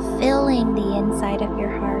 filling the inside of your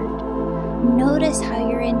heart, notice how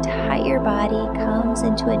your entire body comes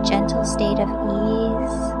into a gentle state of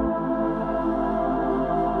ease.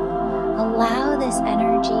 Allow this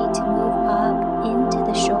energy to move up into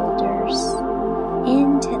the shoulders,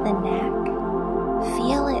 the neck.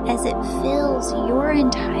 Feel it as it fills your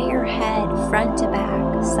entire head, front to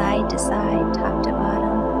back, side to side, top to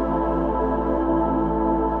bottom.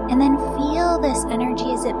 And then feel this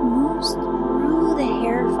energy as it moves through the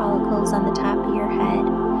hair follicles on the top of your head,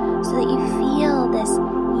 so that you feel this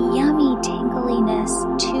yummy tingliness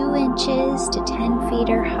 2 inches to 10 feet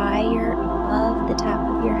or higher above the top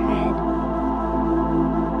of your head.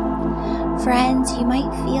 Friends, you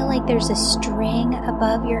might feel like there's a string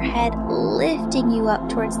above your head lifting you up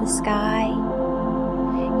towards the sky.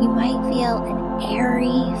 You might feel an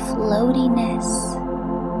airy floatiness.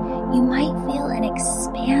 You might feel an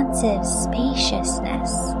expansive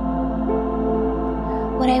spaciousness.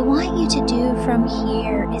 What I want you to do from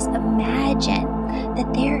here is imagine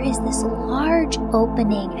that there is this large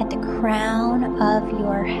opening at the crown of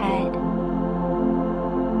your head.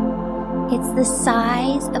 It's the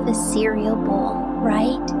size of a cereal bowl,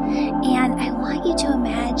 right? And I want you to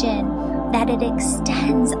imagine that it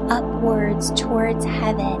extends upwards towards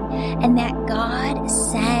heaven, and that God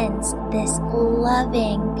sends this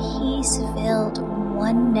loving, peace-filled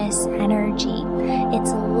oneness energy.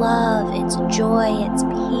 It's love, it's joy, it's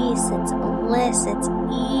peace, it's bliss, it's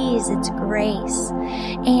ease, it's grace.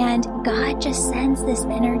 And God just sends this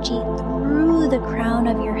energy through the crown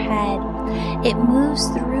of your head. It moves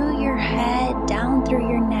through your head, down through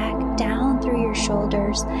your neck, down through your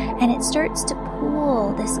shoulders, and it starts to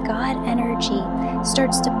pool. This God energy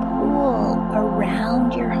starts to pool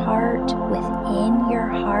around your heart, within your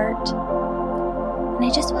heart. And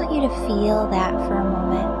I just want you to feel that for a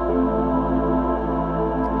moment.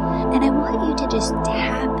 And I want you to just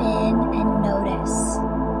tap in and notice.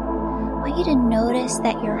 I want you to notice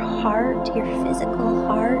that your heart, your physical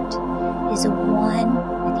heart, is one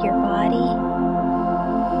with your body.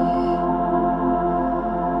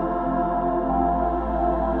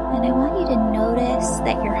 And I want you to notice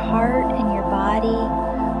that your heart and your body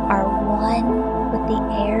are one with the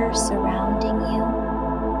air surrounding you.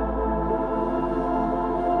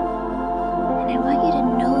 And I want you to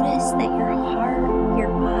notice that your heart, your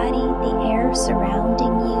body, the air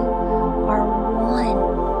surrounding you are one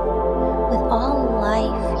with all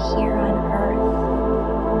life here on earth.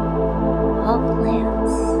 All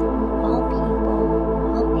plants, all people,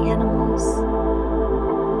 all animals,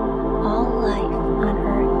 all life on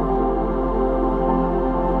earth.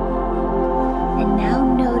 And now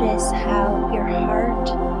notice how your heart,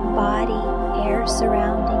 body, air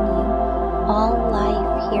surrounding you, all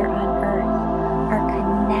life here on earth are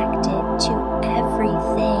connected to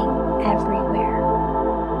everything, everywhere.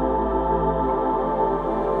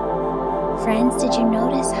 Friends, did you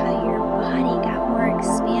notice how your body got more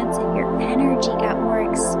expansive, your energy got more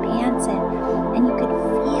expansive, and you could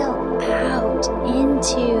feel out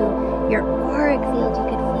into your auric field, you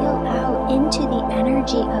could feel out into the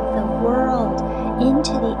energy of the world,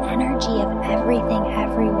 into the energy of everything,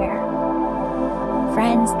 everywhere.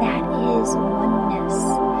 Friends, that is oneness,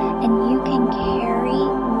 and you can carry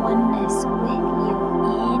oneness with you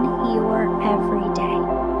in your everyday.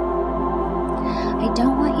 I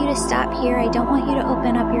don't want you to stop here. I don't want you to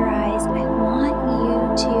open up your eyes. I want you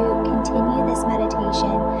to continue this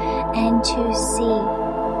meditation and to see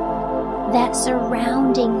that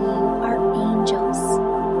surrounding you are angels.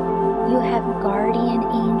 You have guardian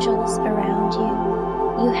angels around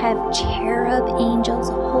you. You have cherub angels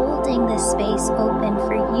holding this space open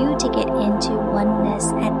for you to get into oneness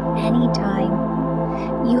at any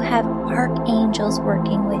time. You have archangels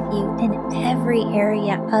working with you in every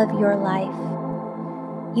area of your life.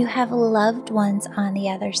 You have loved ones on the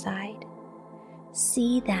other side.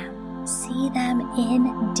 See them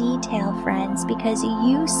in detail, friends, because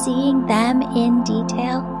you seeing them in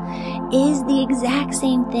detail is the exact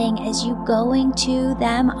same thing as you going to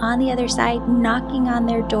them on the other side, knocking on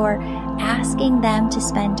their door, asking them to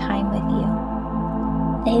spend time with you.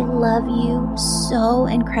 They love you so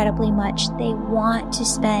incredibly much. They want to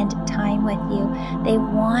spend time with you. They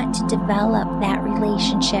want to develop that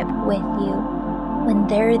relationship with you. When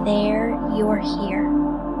they're there, you're here.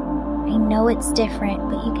 I know it's different,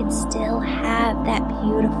 but you can still have that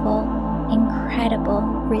beautiful, incredible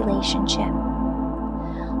relationship.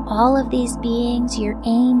 All of these beings, your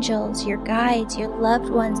angels, your guides, your loved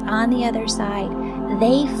ones on the other side,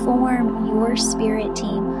 they form your spirit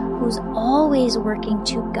team who's always working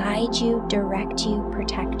to guide you, direct you,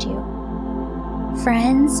 protect you.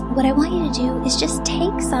 Friends, what I want you to do is just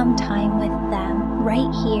take some time with them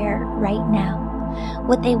right here, right now.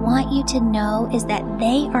 What they want you to know is that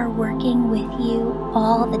they are working with you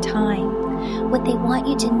all the time. What they want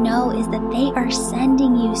you to know is that they are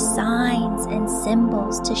sending you signs and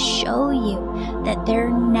symbols to show you that they're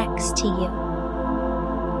next to you.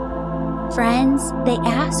 Friends, they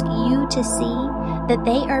ask you to see that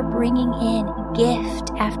they are bringing in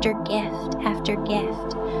gift after gift after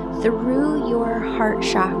gift through your heart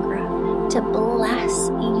chakra to bless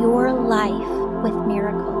your life with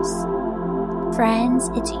miracles. Friends,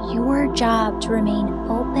 it's your job to remain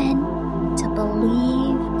open, to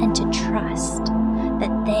believe, and to trust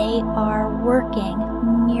that they are working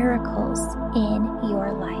miracles in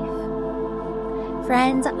your life.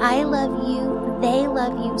 Friends, I love you. They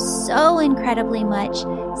love you so incredibly much.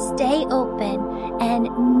 Stay open and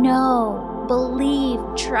know, believe,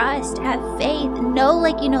 trust, have faith, know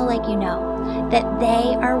like you know that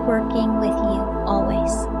they are working with you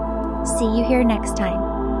always. See you here next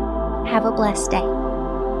time. Have a blessed day.